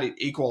 whether or not it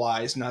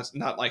equalized,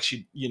 not like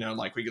she,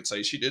 like we could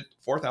say she did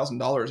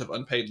 $4,000 of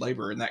unpaid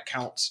labor and that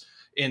counts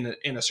in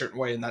a certain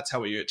way. And that's how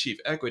we achieve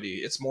equity.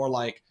 It's more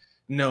like,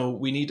 no,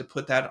 we need to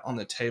put that on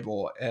the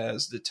table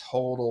as the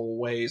total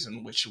ways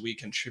in which we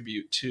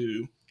contribute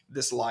to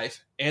this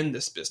life and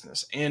this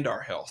business and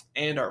our health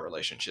and our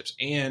relationships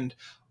and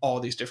all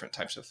these different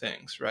types of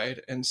things. Right.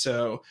 And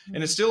so,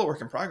 and it's still a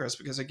work in progress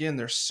because again,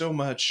 there's so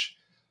much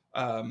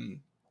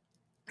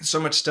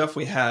stuff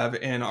we have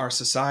in our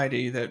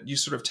society that you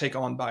sort of take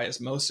on by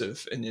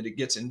osmosis, and it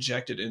gets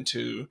injected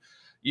into,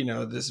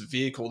 this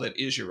vehicle that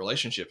is your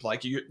relationship.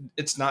 Like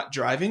it's not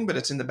driving, but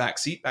it's in the back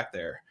seat back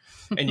there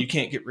and you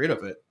can't get rid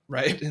of it.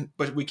 Right.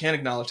 But we can't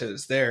acknowledge that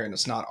it's there and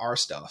it's not our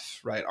stuff.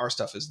 Right. Our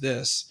stuff is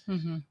this.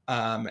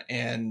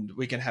 And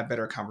we can have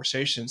better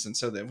conversations. And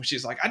so then when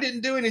she's like, I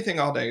didn't do anything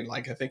all day.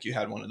 Like, I think you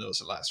had one of those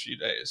the last few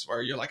days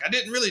where you're like, I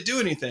didn't really do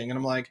anything. And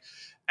I'm like,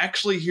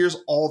 actually, here's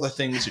all the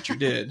things that you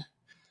did.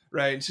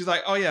 Right. And she's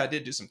like, oh yeah, I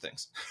did do some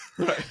things.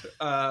 Right.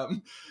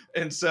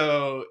 And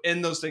so,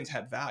 and those things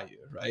had value.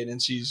 Right.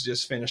 And she's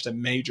just finished a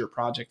major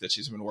project that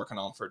she's been working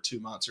on for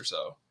 2 months or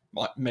so,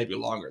 maybe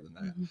longer than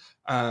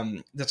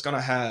that. That's going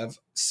to have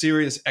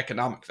serious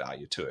economic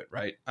value to it.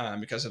 Right.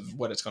 Because of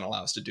what it's going to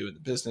allow us to do in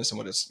the business and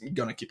what it's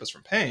going to keep us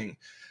from paying.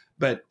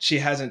 But she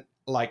hasn't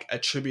like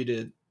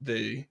attributed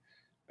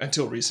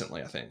until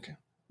recently, I think,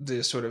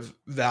 the sort of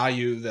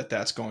value that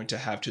that's going to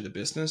have to the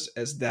business,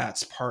 as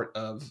that's part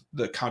of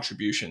the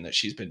contribution that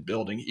she's been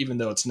building, even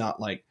though it's not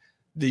like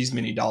these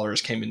many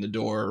dollars came in the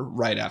door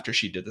right after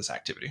she did this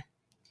activity.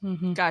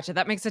 Gotcha.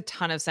 That makes a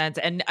ton of sense.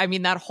 And I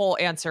mean, that whole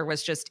answer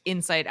was just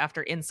insight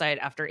after insight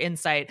after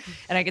insight.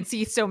 And I can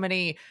see so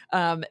many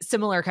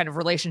similar kind of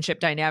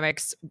relationship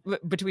dynamics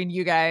between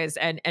you guys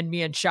and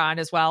me and Sean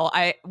as well.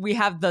 We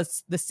have the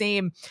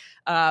same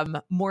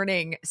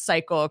morning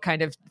cycle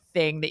kind of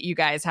thing that you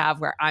guys have,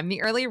 where I'm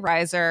the early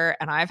riser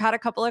and I've had a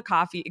couple of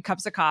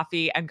cups of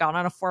coffee and gone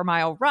on a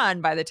 4-mile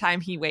run by the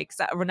time he wakes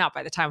up. Well, not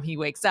by the time he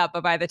wakes up,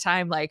 but by the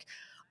time like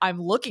I'm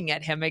looking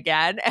at him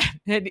again.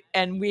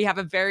 And we have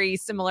a very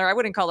similar, I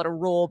wouldn't call it a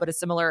rule, but a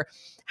similar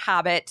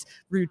habit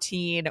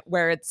routine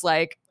where it's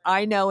like,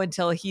 I know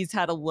until he's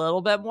had a little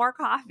bit more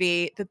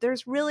coffee that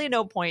there's really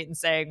no point in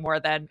saying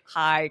more than,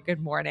 hi, good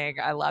morning,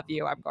 I love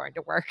you, I'm going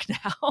to work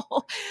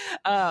now.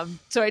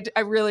 So I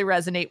really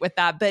resonate with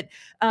that. But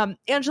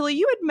Angela,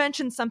 you had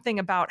mentioned something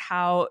about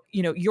how,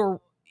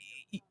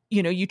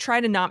 you try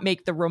to not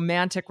make the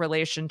romantic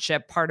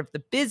relationship part of the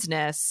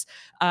business.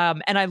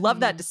 And I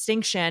love that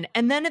distinction.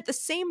 And then at the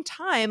same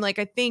time, like,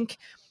 I think,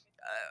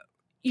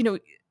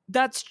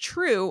 that's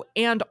true.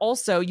 And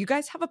also you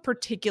guys have a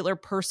particular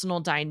personal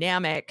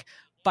dynamic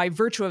by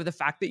virtue of the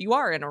fact that you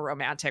are in a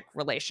romantic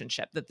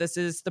relationship, that this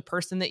is the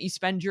person that you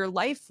spend your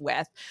life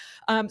with.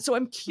 So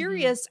I'm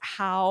curious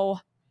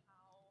how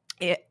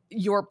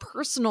your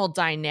personal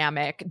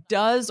dynamic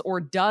does or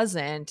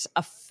doesn't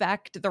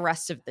affect the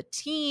rest of the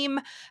team,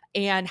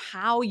 and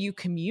how you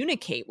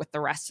communicate with the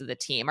rest of the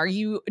team.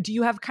 Do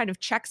you have kind of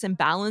checks and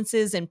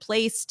balances in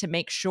place to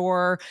make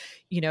sure,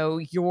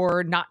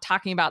 you're not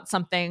talking about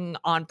something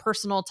on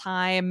personal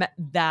time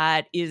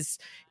that is,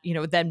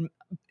 then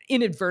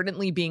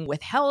inadvertently being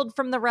withheld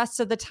from the rest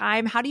of the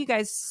time? How do you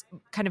guys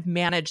kind of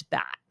manage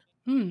that?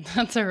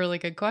 That's a really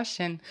good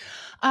question.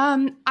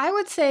 I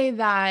would say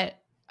that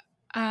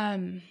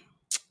one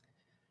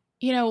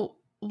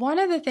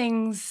of the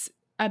things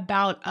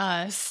about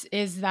us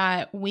is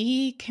that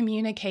we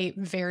communicate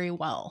very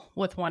well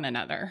with one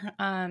another.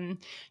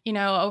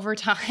 Over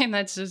time,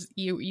 that's just,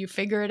 you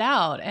figure it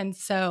out. And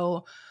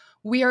so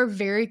we are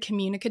very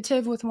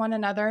communicative with one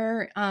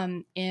another,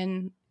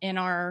 in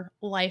our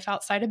life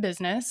outside of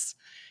business,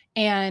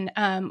 and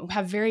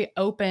have very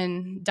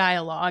open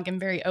dialogue and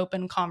very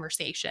open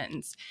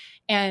conversations.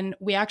 And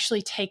we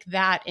actually take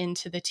that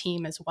into the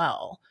team as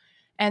well.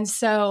 And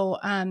so,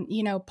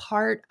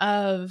 part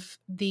of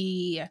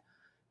the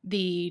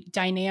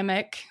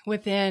dynamic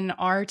within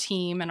our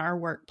team and our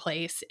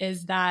workplace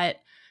is that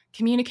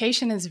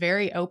communication is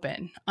very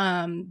open.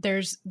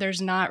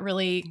 There's not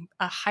really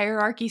a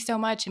hierarchy so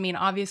much. I mean,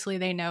 obviously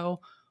they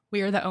know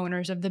we are the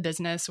owners of the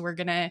business. We're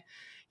going to,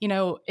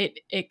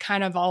 it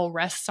kind of all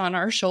rests on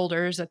our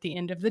shoulders at the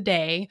end of the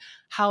day.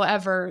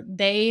 However,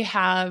 they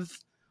have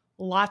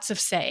lots of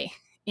say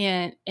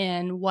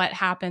in what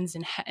happens,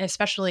 and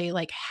especially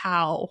like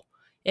how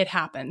it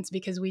happens,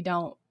 because we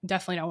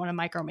definitely don't want to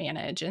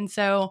micromanage. And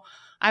so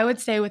I would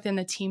say within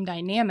the team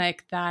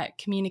dynamic that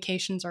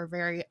communications are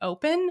very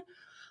open.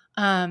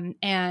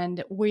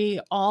 And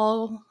we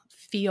all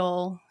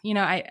feel,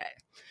 I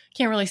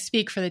can't really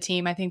speak for the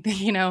team. I think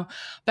that,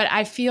 but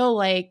I feel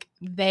like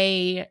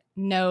they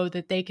know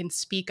that they can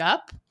speak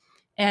up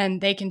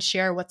and they can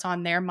share what's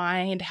on their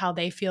mind, how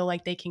they feel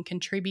like they can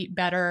contribute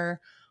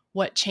better,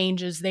 what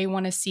changes they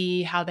want to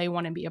see, how they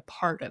want to be a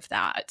part of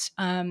that.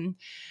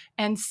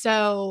 And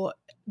so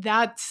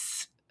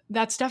that's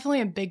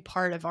definitely a big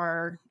part of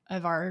our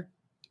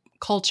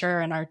culture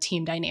and our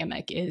team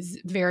dynamic is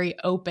very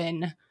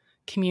open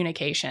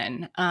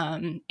communication.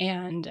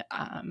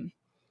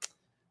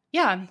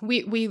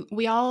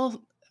 We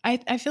all,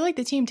 I feel like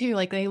the team too,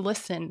 like they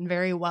listen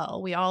very well.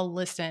 We all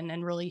listen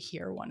and really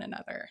hear one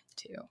another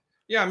too.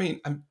 Yeah. I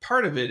mean,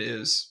 part of it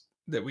is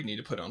that we need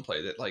to put on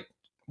play that like,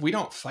 we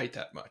don't fight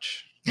that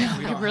much. We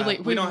don't have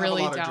a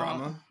lot of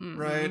drama,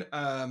 right?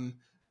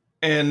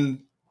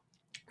 And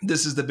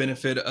this is the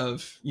benefit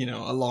of,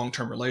 a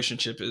long-term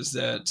relationship is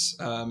that,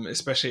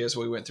 especially as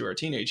we went through our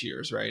teenage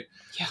years, right?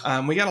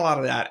 Yeah. We got a lot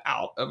of that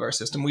out of our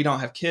system. We don't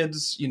have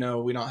kids, we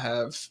don't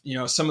have,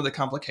 some of the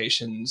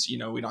complications, we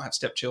don't have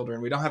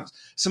stepchildren. We don't have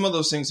some of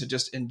those things that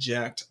just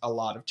inject a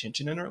lot of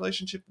tension in a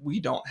relationship. We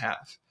don't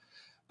have.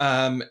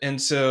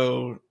 And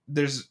so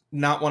there's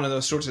not one of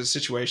those sorts of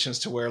situations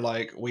to where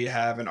like we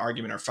have an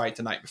argument or fight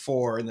the night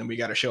before and then we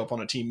got to show up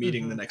on a team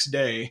meeting the next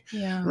day.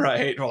 Yeah.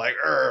 Right. We're like,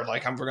 we're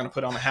going to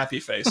put on a happy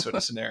face sort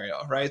of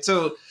scenario. Right.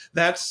 So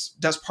that's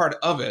part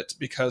of it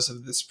because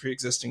of this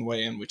pre-existing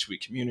way in which we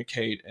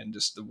communicate and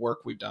just the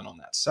work we've done on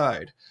that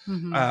side.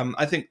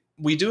 I think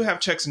we do have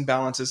checks and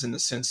balances in the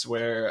sense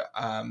where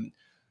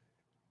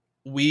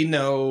we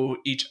know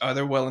each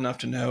other well enough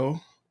to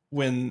know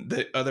when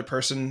the other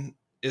person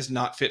is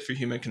not fit for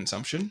human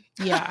consumption.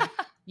 Yeah.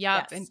 Yep.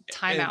 Yes. And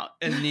timeout.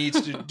 And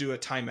needs to do a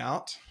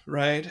timeout.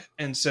 Right.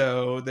 And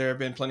so there have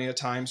been plenty of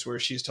times where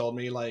she's told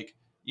me like,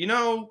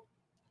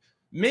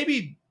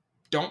 maybe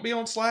don't be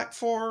on Slack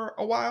for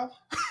a while.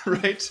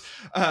 Right.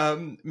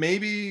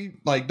 Maybe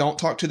like don't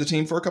talk to the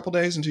team for a couple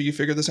days until you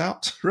figure this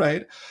out.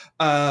 Right.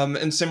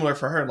 And similar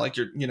for her, like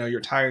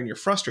you're tired and you're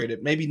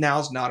frustrated. Maybe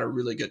now's not a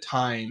really good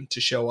time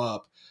to show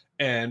up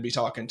and be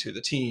talking to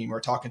the team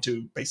or talking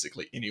to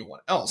basically anyone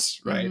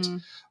else, right?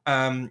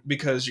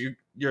 Because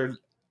your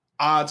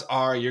odds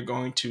are you're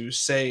going to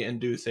say and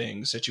do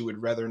things that you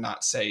would rather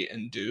not say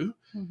and do,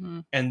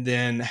 and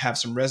then have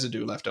some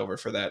residue left over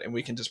for that, and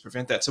we can just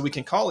prevent that. So we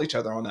can call each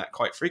other on that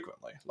quite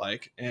frequently,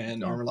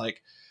 or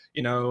like,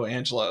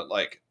 Angela,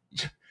 like,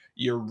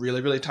 you're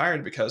really, really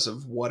tired because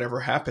of whatever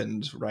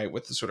happened, right,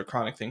 with the sort of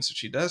chronic things that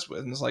she does with.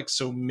 And it's like,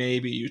 so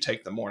maybe you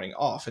take the morning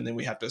off, and then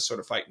we have to sort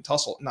of fight and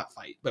tussle, not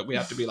fight, but we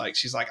have to be like,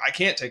 she's like, I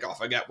can't take off.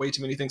 I got way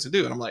too many things to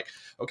do. And I'm like,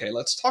 okay,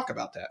 let's talk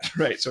about that.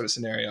 Right. Sort of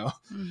scenario.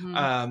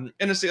 And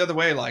it's the other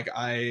way. Like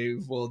I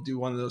will do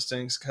one of those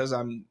things because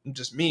I'm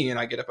just me and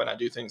I get up and I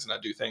do things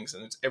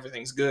and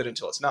everything's good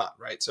until it's not.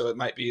 Right. So it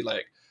might be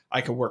like, I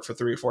could work for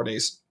 3 or 4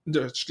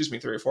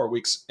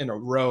 weeks in a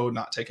row,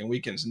 not taking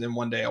weekends. And then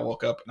one day I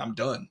woke up and I'm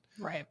done.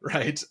 Right.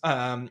 Right.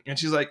 And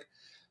she's like,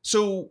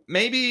 so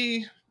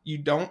maybe you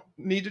don't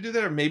need to do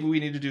that, or maybe we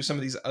need to do some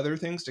of these other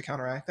things to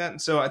counteract that.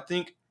 And so I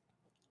think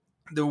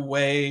the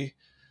way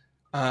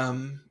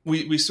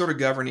we sort of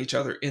govern each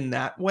other in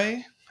that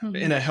way,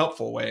 in a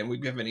helpful way, and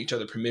we've given each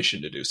other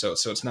permission to do so.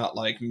 So it's not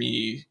like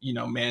me,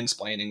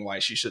 mansplaining why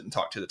she shouldn't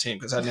talk to the team,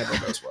 because that never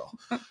goes well.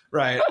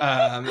 Right.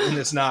 And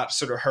it's not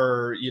sort of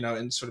her,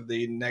 in sort of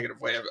the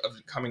negative way of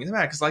coming into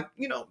that. Because like,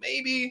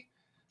 maybe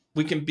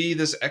we can be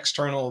this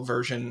external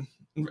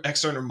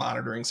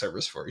monitoring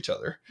service for each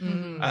other,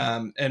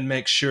 and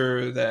make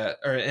sure that,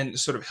 and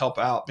sort of help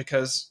out,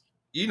 because,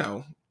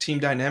 team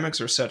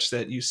dynamics are such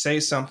that you say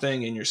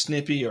something and you're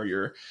snippy or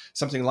you're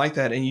something like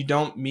that, and you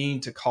don't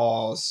mean to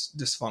cause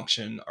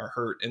dysfunction or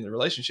hurt in the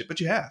relationship, but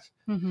you have.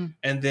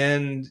 And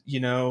then,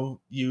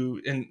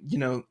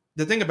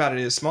 the thing about it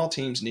is small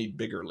teams need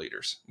bigger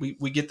leaders.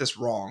 We get this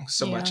wrong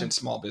so much in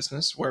small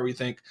business, where we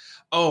think,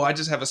 oh, I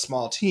just have a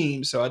small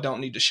team, so I don't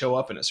need to show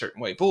up in a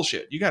certain way.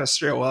 Bullshit. You got to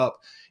show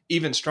up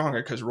even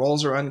stronger, because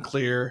roles are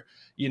unclear.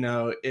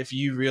 If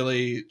you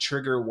really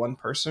trigger one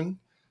person,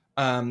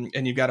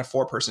 and you've got a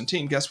 4-person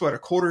team, guess what? A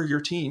quarter of your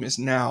team is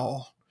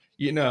now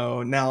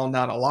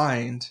not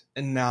aligned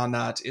and now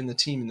not in the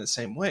team in the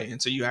same way.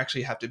 And so you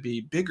actually have to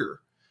be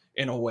bigger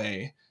in a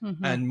way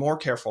and more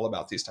careful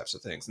about these types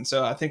of things. And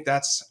so I think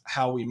that's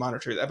how we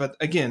monitor that. But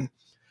again,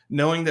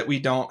 knowing that we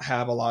don't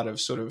have a lot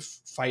of sort of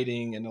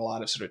fighting and a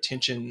lot of sort of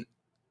tension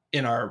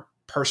in our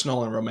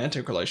personal and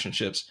romantic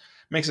relationships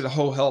makes it a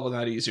whole hell of a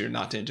lot easier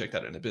not to inject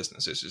that into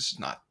business. It's just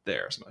not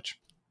there as much.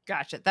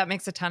 Gotcha. That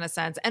makes a ton of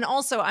sense. And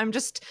also, I'm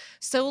just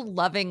so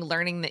loving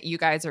learning that you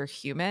guys are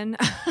human,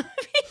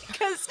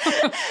 because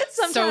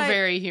sometimes, so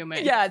very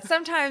human. Yeah.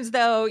 Sometimes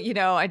though,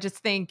 I just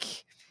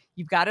think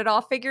you've got it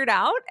all figured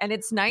out, and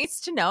it's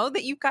nice to know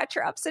that you've got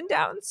your ups and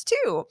downs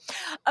too.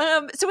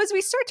 So as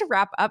we start to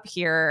wrap up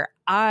here,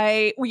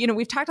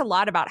 we've talked a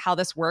lot about how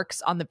this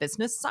works on the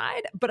business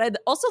side, but I'd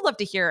also love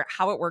to hear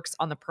how it works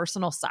on the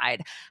personal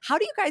side. How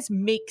do you guys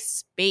make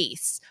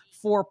space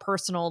for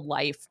personal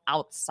life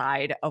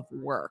outside of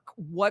work?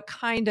 What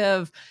kind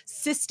of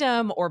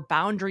system or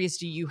boundaries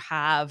do you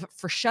have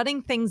for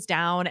shutting things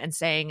down and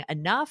saying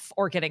enough,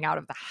 or getting out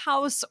of the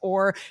house,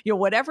 or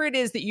whatever it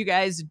is that you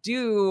guys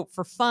do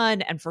for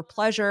fun and for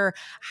pleasure?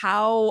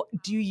 How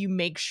do you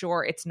make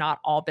sure it's not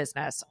all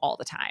business all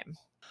the time?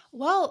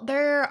 Well,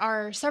 there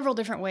are several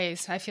different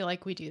ways I feel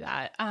like we do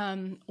that.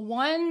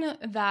 One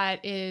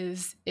that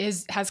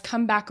has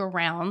come back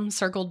around,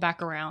 circled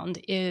back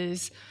around,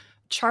 is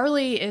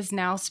Charlie is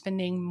now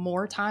spending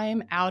more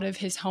time out of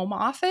his home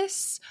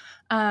office.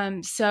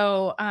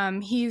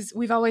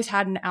 We've always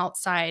had an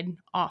outside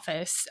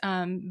office,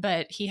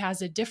 but he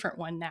has a different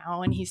one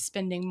now, and he's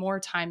spending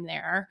more time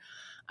there.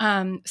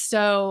 Now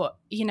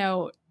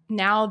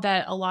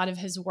that a lot of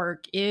his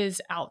work is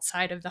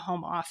outside of the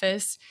home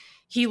office,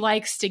 he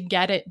likes to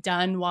get it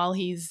done while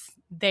he's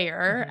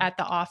there at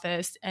the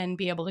office and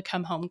be able to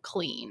come home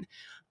clean.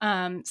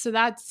 So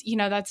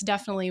that's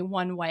definitely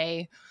one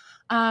way.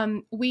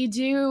 We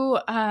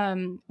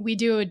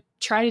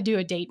try to do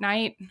a date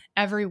night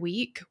every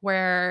week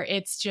where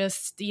it's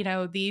just,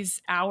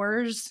 these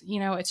hours,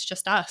 it's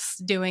just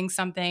us doing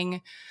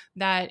something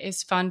that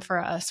is fun for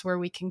us, where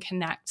we can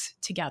connect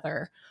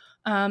together.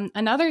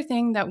 Another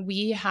thing that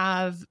we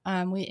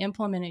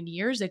implemented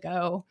years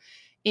ago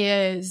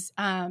is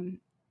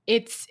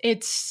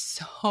it's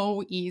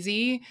so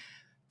easy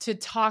to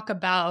talk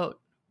about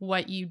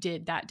what you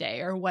did that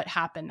day or what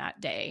happened that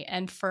day.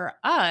 And for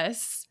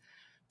us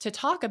to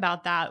talk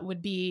about that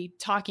would be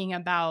talking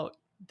about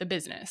the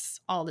business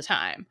all the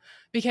time,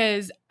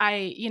 because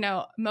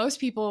most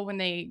people, when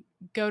they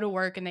go to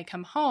work and they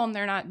come home,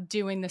 they're not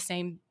doing the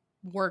same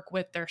work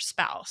with their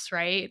spouse,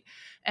 right?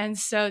 And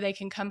so they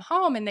can come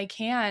home and they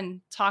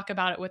can talk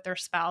about it with their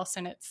spouse,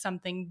 and it's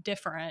something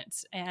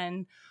different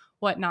and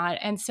whatnot.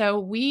 And so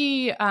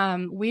we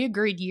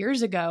agreed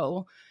years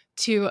ago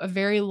to a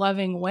very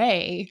loving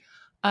way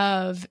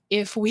of,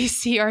 if we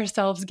see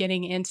ourselves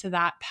getting into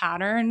that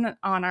pattern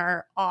on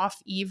our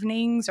off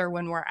evenings or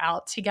when we're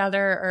out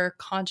together or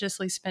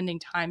consciously spending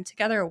time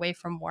together away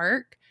from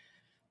work,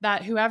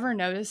 that whoever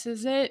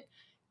notices it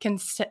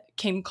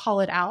can call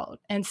it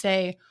out and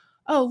say,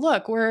 oh,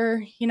 look,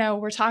 we're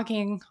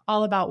talking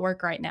all about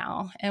work right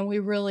now, and we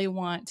really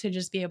want to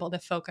just be able to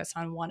focus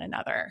on one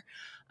another.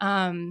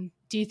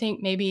 Do you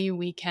think maybe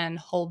we can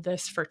hold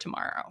this for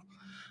tomorrow?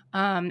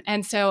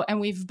 And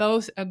we've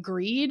both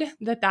agreed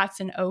that that's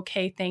an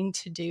okay thing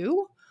to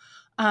do.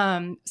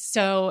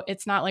 So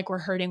it's not like we're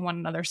hurting one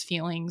another's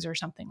feelings or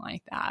something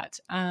like that.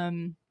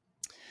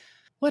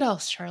 What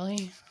else,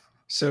 Charlie?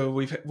 So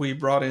we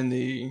brought in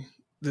the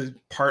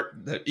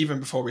part that even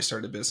before we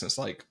started business,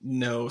 like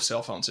no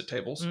cell phones at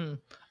tables,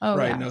 Oh,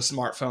 right? yeah. No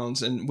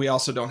smartphones. And we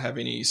also don't have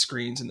any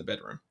screens in the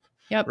bedroom.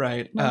 Yep.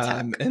 Right. No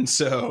tech. And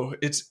so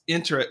it's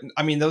interesting.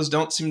 I mean, those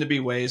don't seem to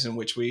be ways in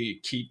which we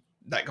keep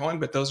that going,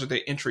 but those are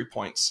the entry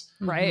points.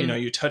 Right.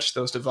 You touch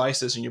those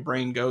devices and your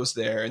brain goes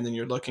there, and then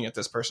you're looking at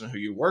this person who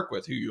you work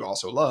with, who you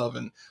also love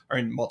and are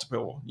in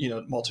multiple,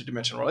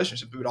 multi-dimensional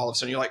relationships. But all of a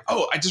sudden you're like,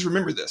 oh, I just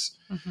remember this.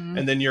 Mm-hmm.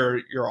 And then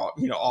you're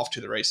off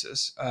to the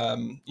races.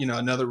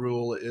 Another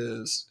rule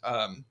is,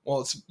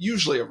 it's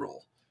usually a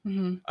rule,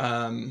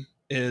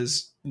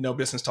 is no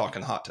business talk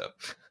in the hot tub.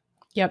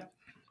 Yep.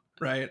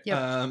 Right. Yep.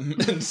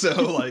 And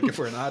so if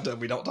we're in a hot tub,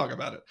 we don't talk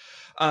about it.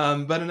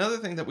 But another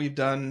thing that we've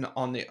done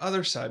on the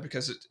other side,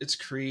 because it's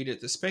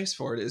created the space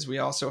for it, is we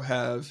also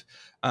have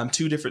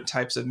two different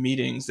types of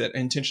meetings, that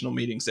intentional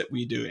meetings that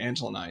we do,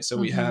 Angela and I. So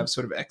we have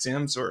sort of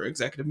XMs, or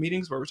executive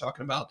meetings, where we're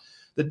talking about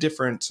the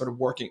different sort of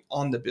working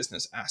on the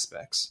business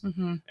aspects.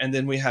 And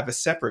then we have a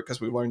separate, because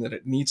we learned that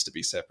it needs to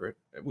be separate,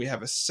 we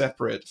have a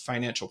separate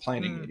financial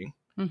planning meeting.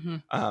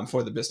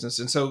 For the business.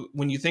 And so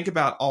when you think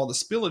about all the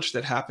spillage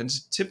that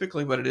happens,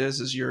 typically what it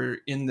is you're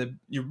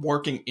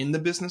working in the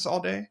business all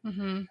day.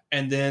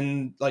 And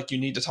then you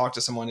need to talk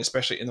to someone,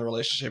 especially in the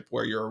relationship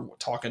where you're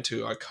talking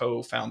to a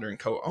co-founder and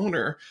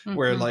co-owner,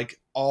 where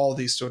all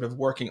these sort of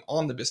working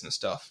on the business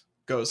stuff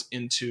goes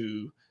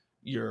into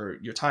your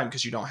time,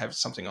 because you don't have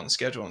something on the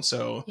schedule. And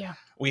so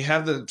we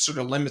have the sort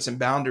of limits and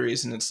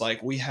boundaries, and it's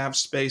like we have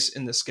space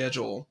in the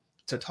schedule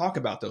to talk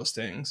about those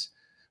things.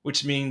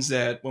 Which means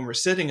that when we're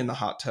sitting in the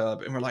hot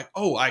tub and we're like,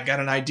 oh, I got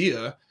an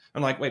idea.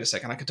 I'm like, wait a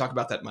second, I can talk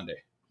about that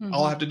Monday.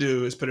 All I have to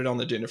do is put it on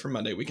the agenda for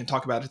Monday. We can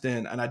talk about it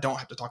then, and I don't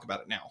have to talk about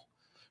it now.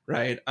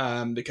 Right.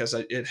 Because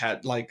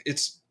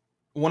it's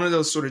one of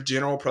those sort of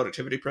general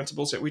productivity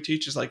principles that we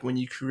teach, is like, when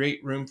you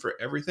create room for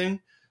everything,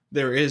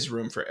 there is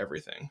room for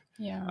everything.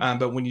 Yeah.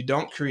 But when you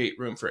don't create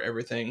room for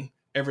everything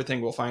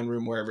will find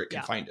room wherever it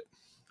can find it.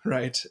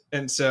 Right.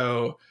 And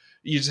so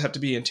you just have to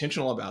be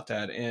intentional about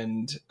that.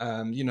 And,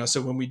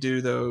 so when we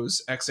do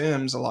those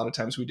XMs, a lot of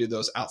times we do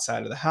those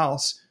outside of the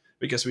house,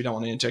 because we don't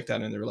want to inject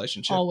that in the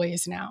relationship.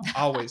 Always now.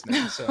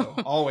 So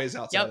always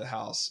outside of the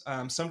house.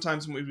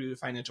 Sometimes when we do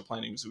financial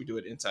planning, so we do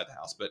it inside the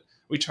house, but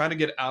we try to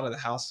get out of the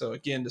house. So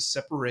again, to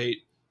separate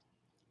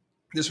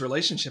this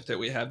relationship that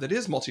we have that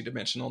is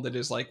multidimensional, that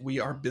is like,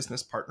 we are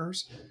business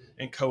partners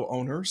and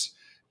co-owners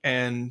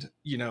and,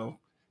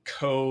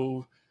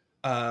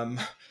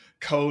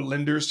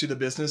 co-lenders to the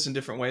business in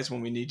different ways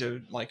when we need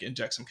to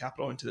inject some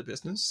capital into the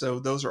business. So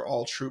those are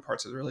all true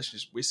parts of the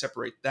relationship. We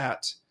separate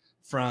that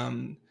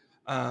from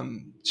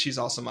she's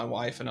also my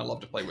wife and I love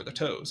to play with her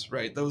toes,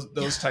 right?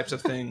 Those types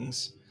of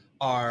things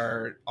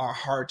are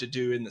hard to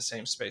do in the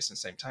same space and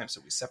same time. So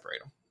we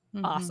separate them.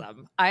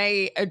 Awesome.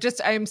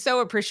 I'm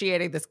so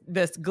appreciating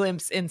this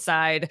glimpse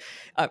inside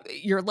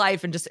your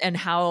life and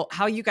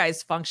how you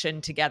guys function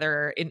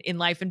together in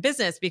life and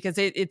business, because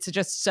it's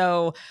just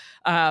so,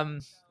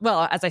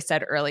 as I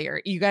said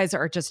earlier, you guys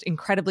are just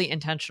incredibly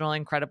intentional,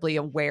 incredibly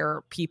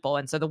aware people.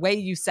 And so the way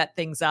you set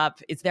things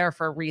up is there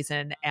for a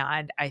reason.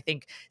 And I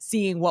think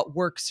seeing what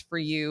works for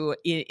you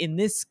in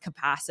this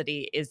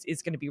capacity is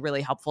going to be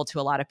really helpful to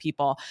a lot of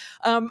people.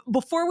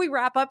 Before we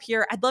wrap up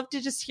here, I'd love to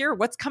just hear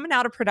what's coming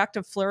out of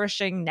Productive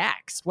Flourishing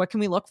next. What can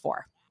we look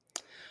for?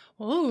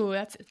 Oh,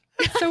 that's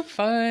so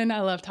fun.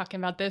 I love talking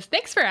about this.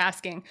 Thanks for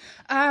asking.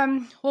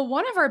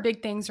 One of our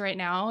big things right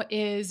now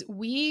is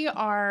we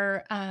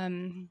are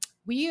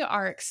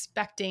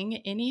expecting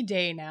any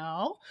day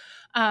now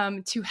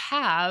to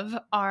have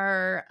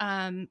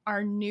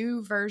our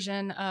new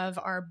version of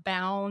our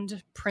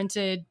bound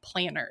printed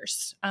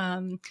planners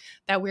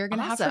that we're going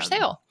to have for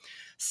sale.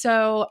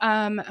 So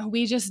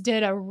we just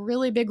did a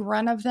really big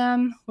run of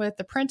them with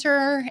the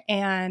printer,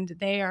 and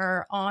they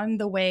are on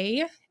the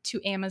way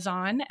to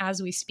Amazon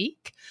as we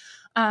speak.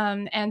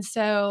 And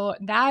so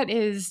that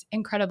is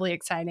incredibly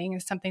exciting.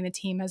 It's something the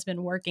team has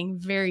been working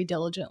very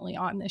diligently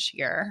on this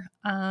year.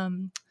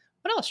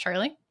 What else,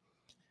 Charlie?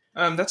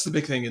 That's the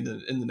big thing in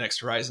the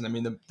next horizon. I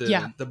mean,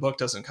 the book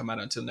doesn't come out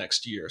until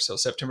next year. So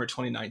September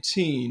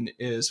 2019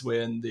 is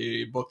when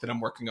the book that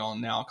I'm working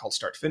on now called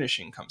Start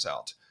Finishing comes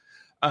out.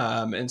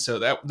 And so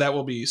that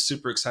will be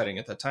super exciting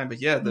at that time.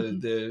 But yeah,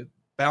 the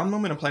bound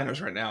momentum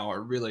planners right now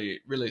are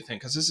really, really thin,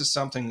 because this is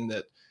something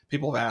that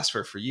people have asked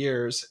for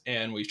years,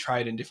 and we've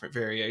tried in different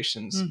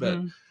variations, but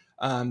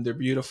they're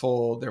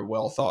beautiful. They're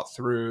well thought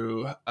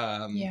through.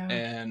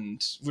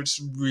 And we're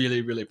just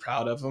really, really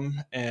proud of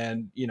them.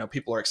 And,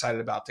 people are excited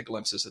about the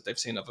glimpses that they've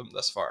seen of them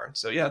thus far.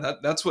 So yeah,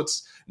 that's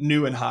what's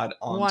new and hot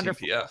on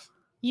Wonderful. TPF.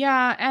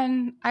 Yeah.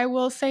 And I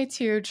will say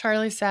too,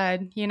 Charlie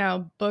said,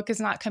 book is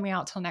not coming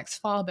out till next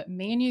fall, but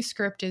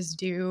manuscript is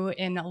due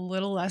in a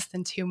little less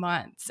than 2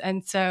 months.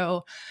 And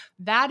so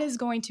that is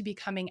going to be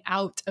coming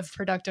out of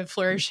Productive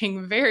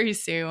Flourishing very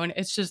soon.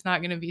 It's just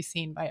not going to be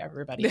seen by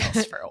everybody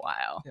else for a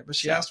while. Yeah, but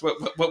she asked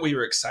what we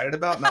were excited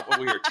about, not what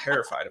we were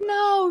terrified about.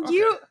 No,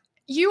 okay.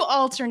 You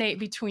alternate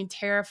between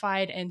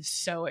terrified and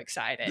so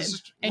excited.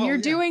 You're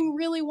doing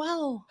really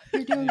well.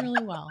 You're doing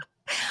really well.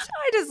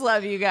 I just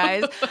love you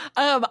guys.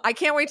 I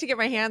can't wait to get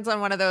my hands on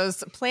one of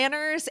those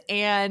planners,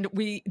 and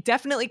we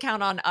definitely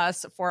count on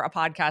us for a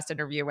podcast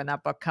interview when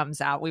that book comes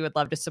out. We would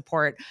love to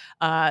support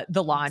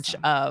the launch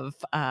of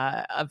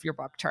your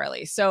book,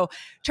 Charlie. So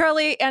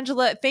Charlie,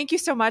 Angela, thank you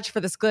so much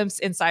for this glimpse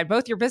inside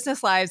both your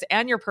business lives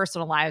and your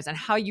personal lives, and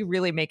how you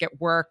really make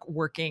it work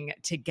working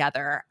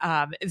together.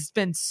 It's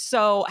been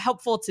so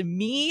helpful to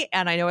me,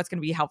 and I know it's going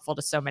to be helpful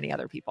to so many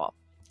other people.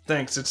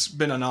 Thanks. It's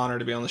been an honor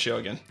to be on the show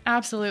again.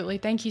 Absolutely.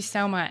 Thank you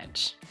so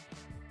much.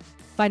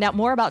 Find out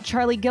more about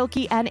Charlie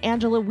Gilkey and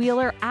Angela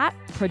Wheeler at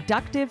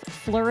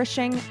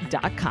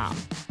productiveflourishing.com.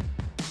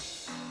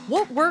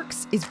 What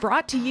Works is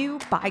brought to you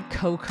by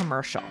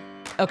Co-Commercial.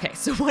 Okay,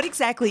 so what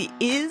exactly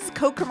is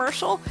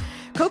Co-Commercial?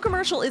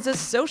 Co-Commercial is a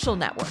social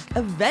network,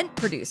 event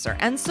producer,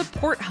 and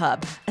support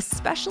hub,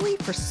 especially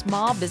for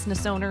small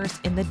business owners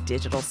in the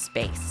digital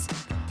space.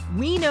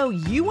 We know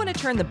you want to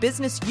turn the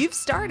business you've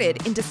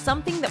started into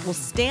something that will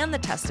stand the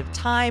test of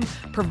time,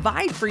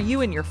 provide for you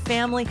and your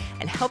family,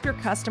 and help your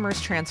customers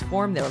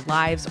transform their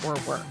lives or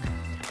work.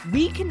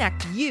 We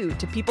connect you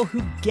to people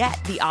who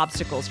get the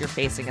obstacles you're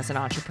facing as an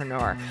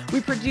entrepreneur.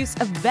 We produce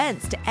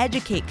events to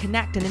educate,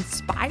 connect, and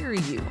inspire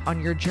you on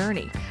your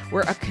journey.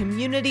 We're a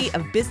community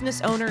of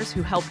business owners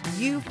who help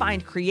you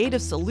find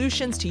creative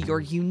solutions to your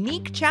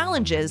unique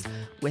challenges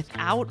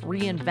without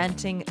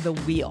reinventing the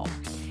wheel.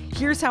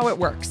 Here's how it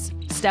works.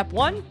 Step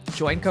 1,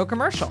 join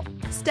Co-Commercial.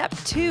 Step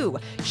 2,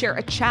 share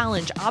a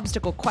challenge,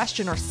 obstacle,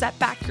 question, or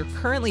setback you're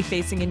currently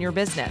facing in your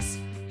business.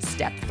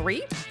 Step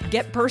 3,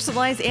 get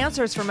personalized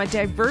answers from a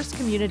diverse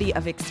community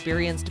of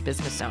experienced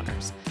business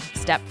owners.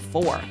 Step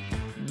 4,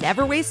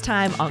 never waste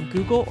time on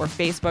Google or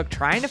Facebook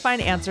trying to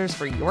find answers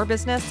for your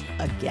business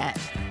again.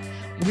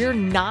 We're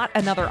not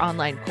another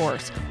online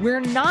course.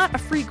 We're not a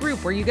free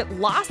group where you get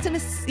lost in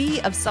a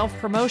sea of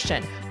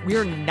self-promotion.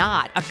 We're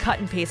not a cut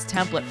and paste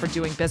template for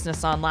doing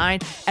business online.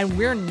 And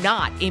we're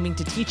not aiming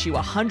to teach you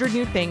 100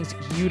 new things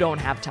you don't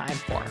have time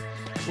for.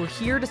 We're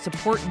here to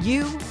support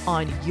you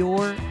on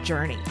your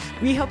journey.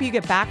 We help you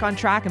get back on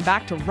track and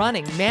back to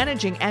running,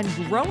 managing, and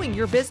growing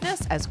your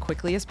business as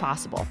quickly as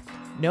possible.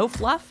 No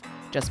fluff,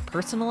 just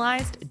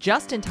personalized,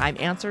 just-in-time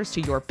answers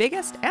to your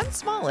biggest and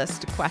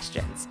smallest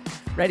questions.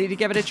 Ready to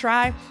give it a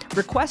try?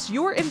 Request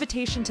your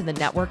invitation to the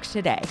network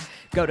today.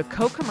 Go to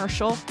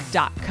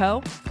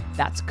cocommercial.co.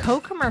 That's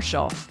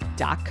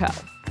cocommercial.co.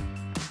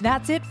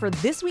 That's it for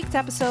this week's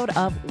episode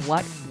of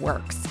What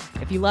Works.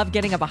 If you love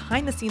getting a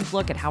behind-the-scenes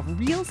look at how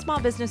real small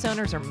business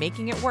owners are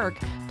making it work,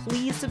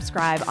 please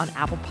subscribe on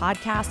Apple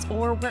Podcasts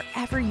or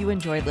wherever you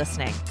enjoy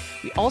listening.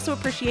 We also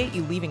appreciate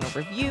you leaving a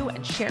review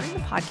and sharing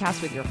the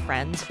podcast with your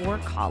friends or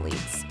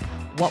colleagues.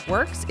 What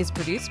Works is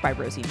produced by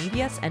Rosie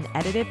Mebius and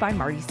edited by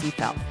Marty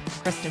Seafeld.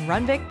 Kristen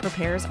Runvik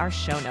prepares our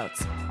show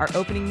notes. Our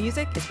opening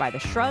music is by The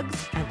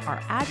Shrugs, and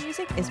our ad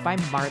music is by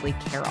Marley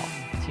Carroll.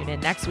 Tune in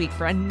next week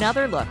for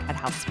another look at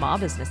how small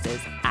businesses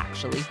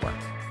actually work.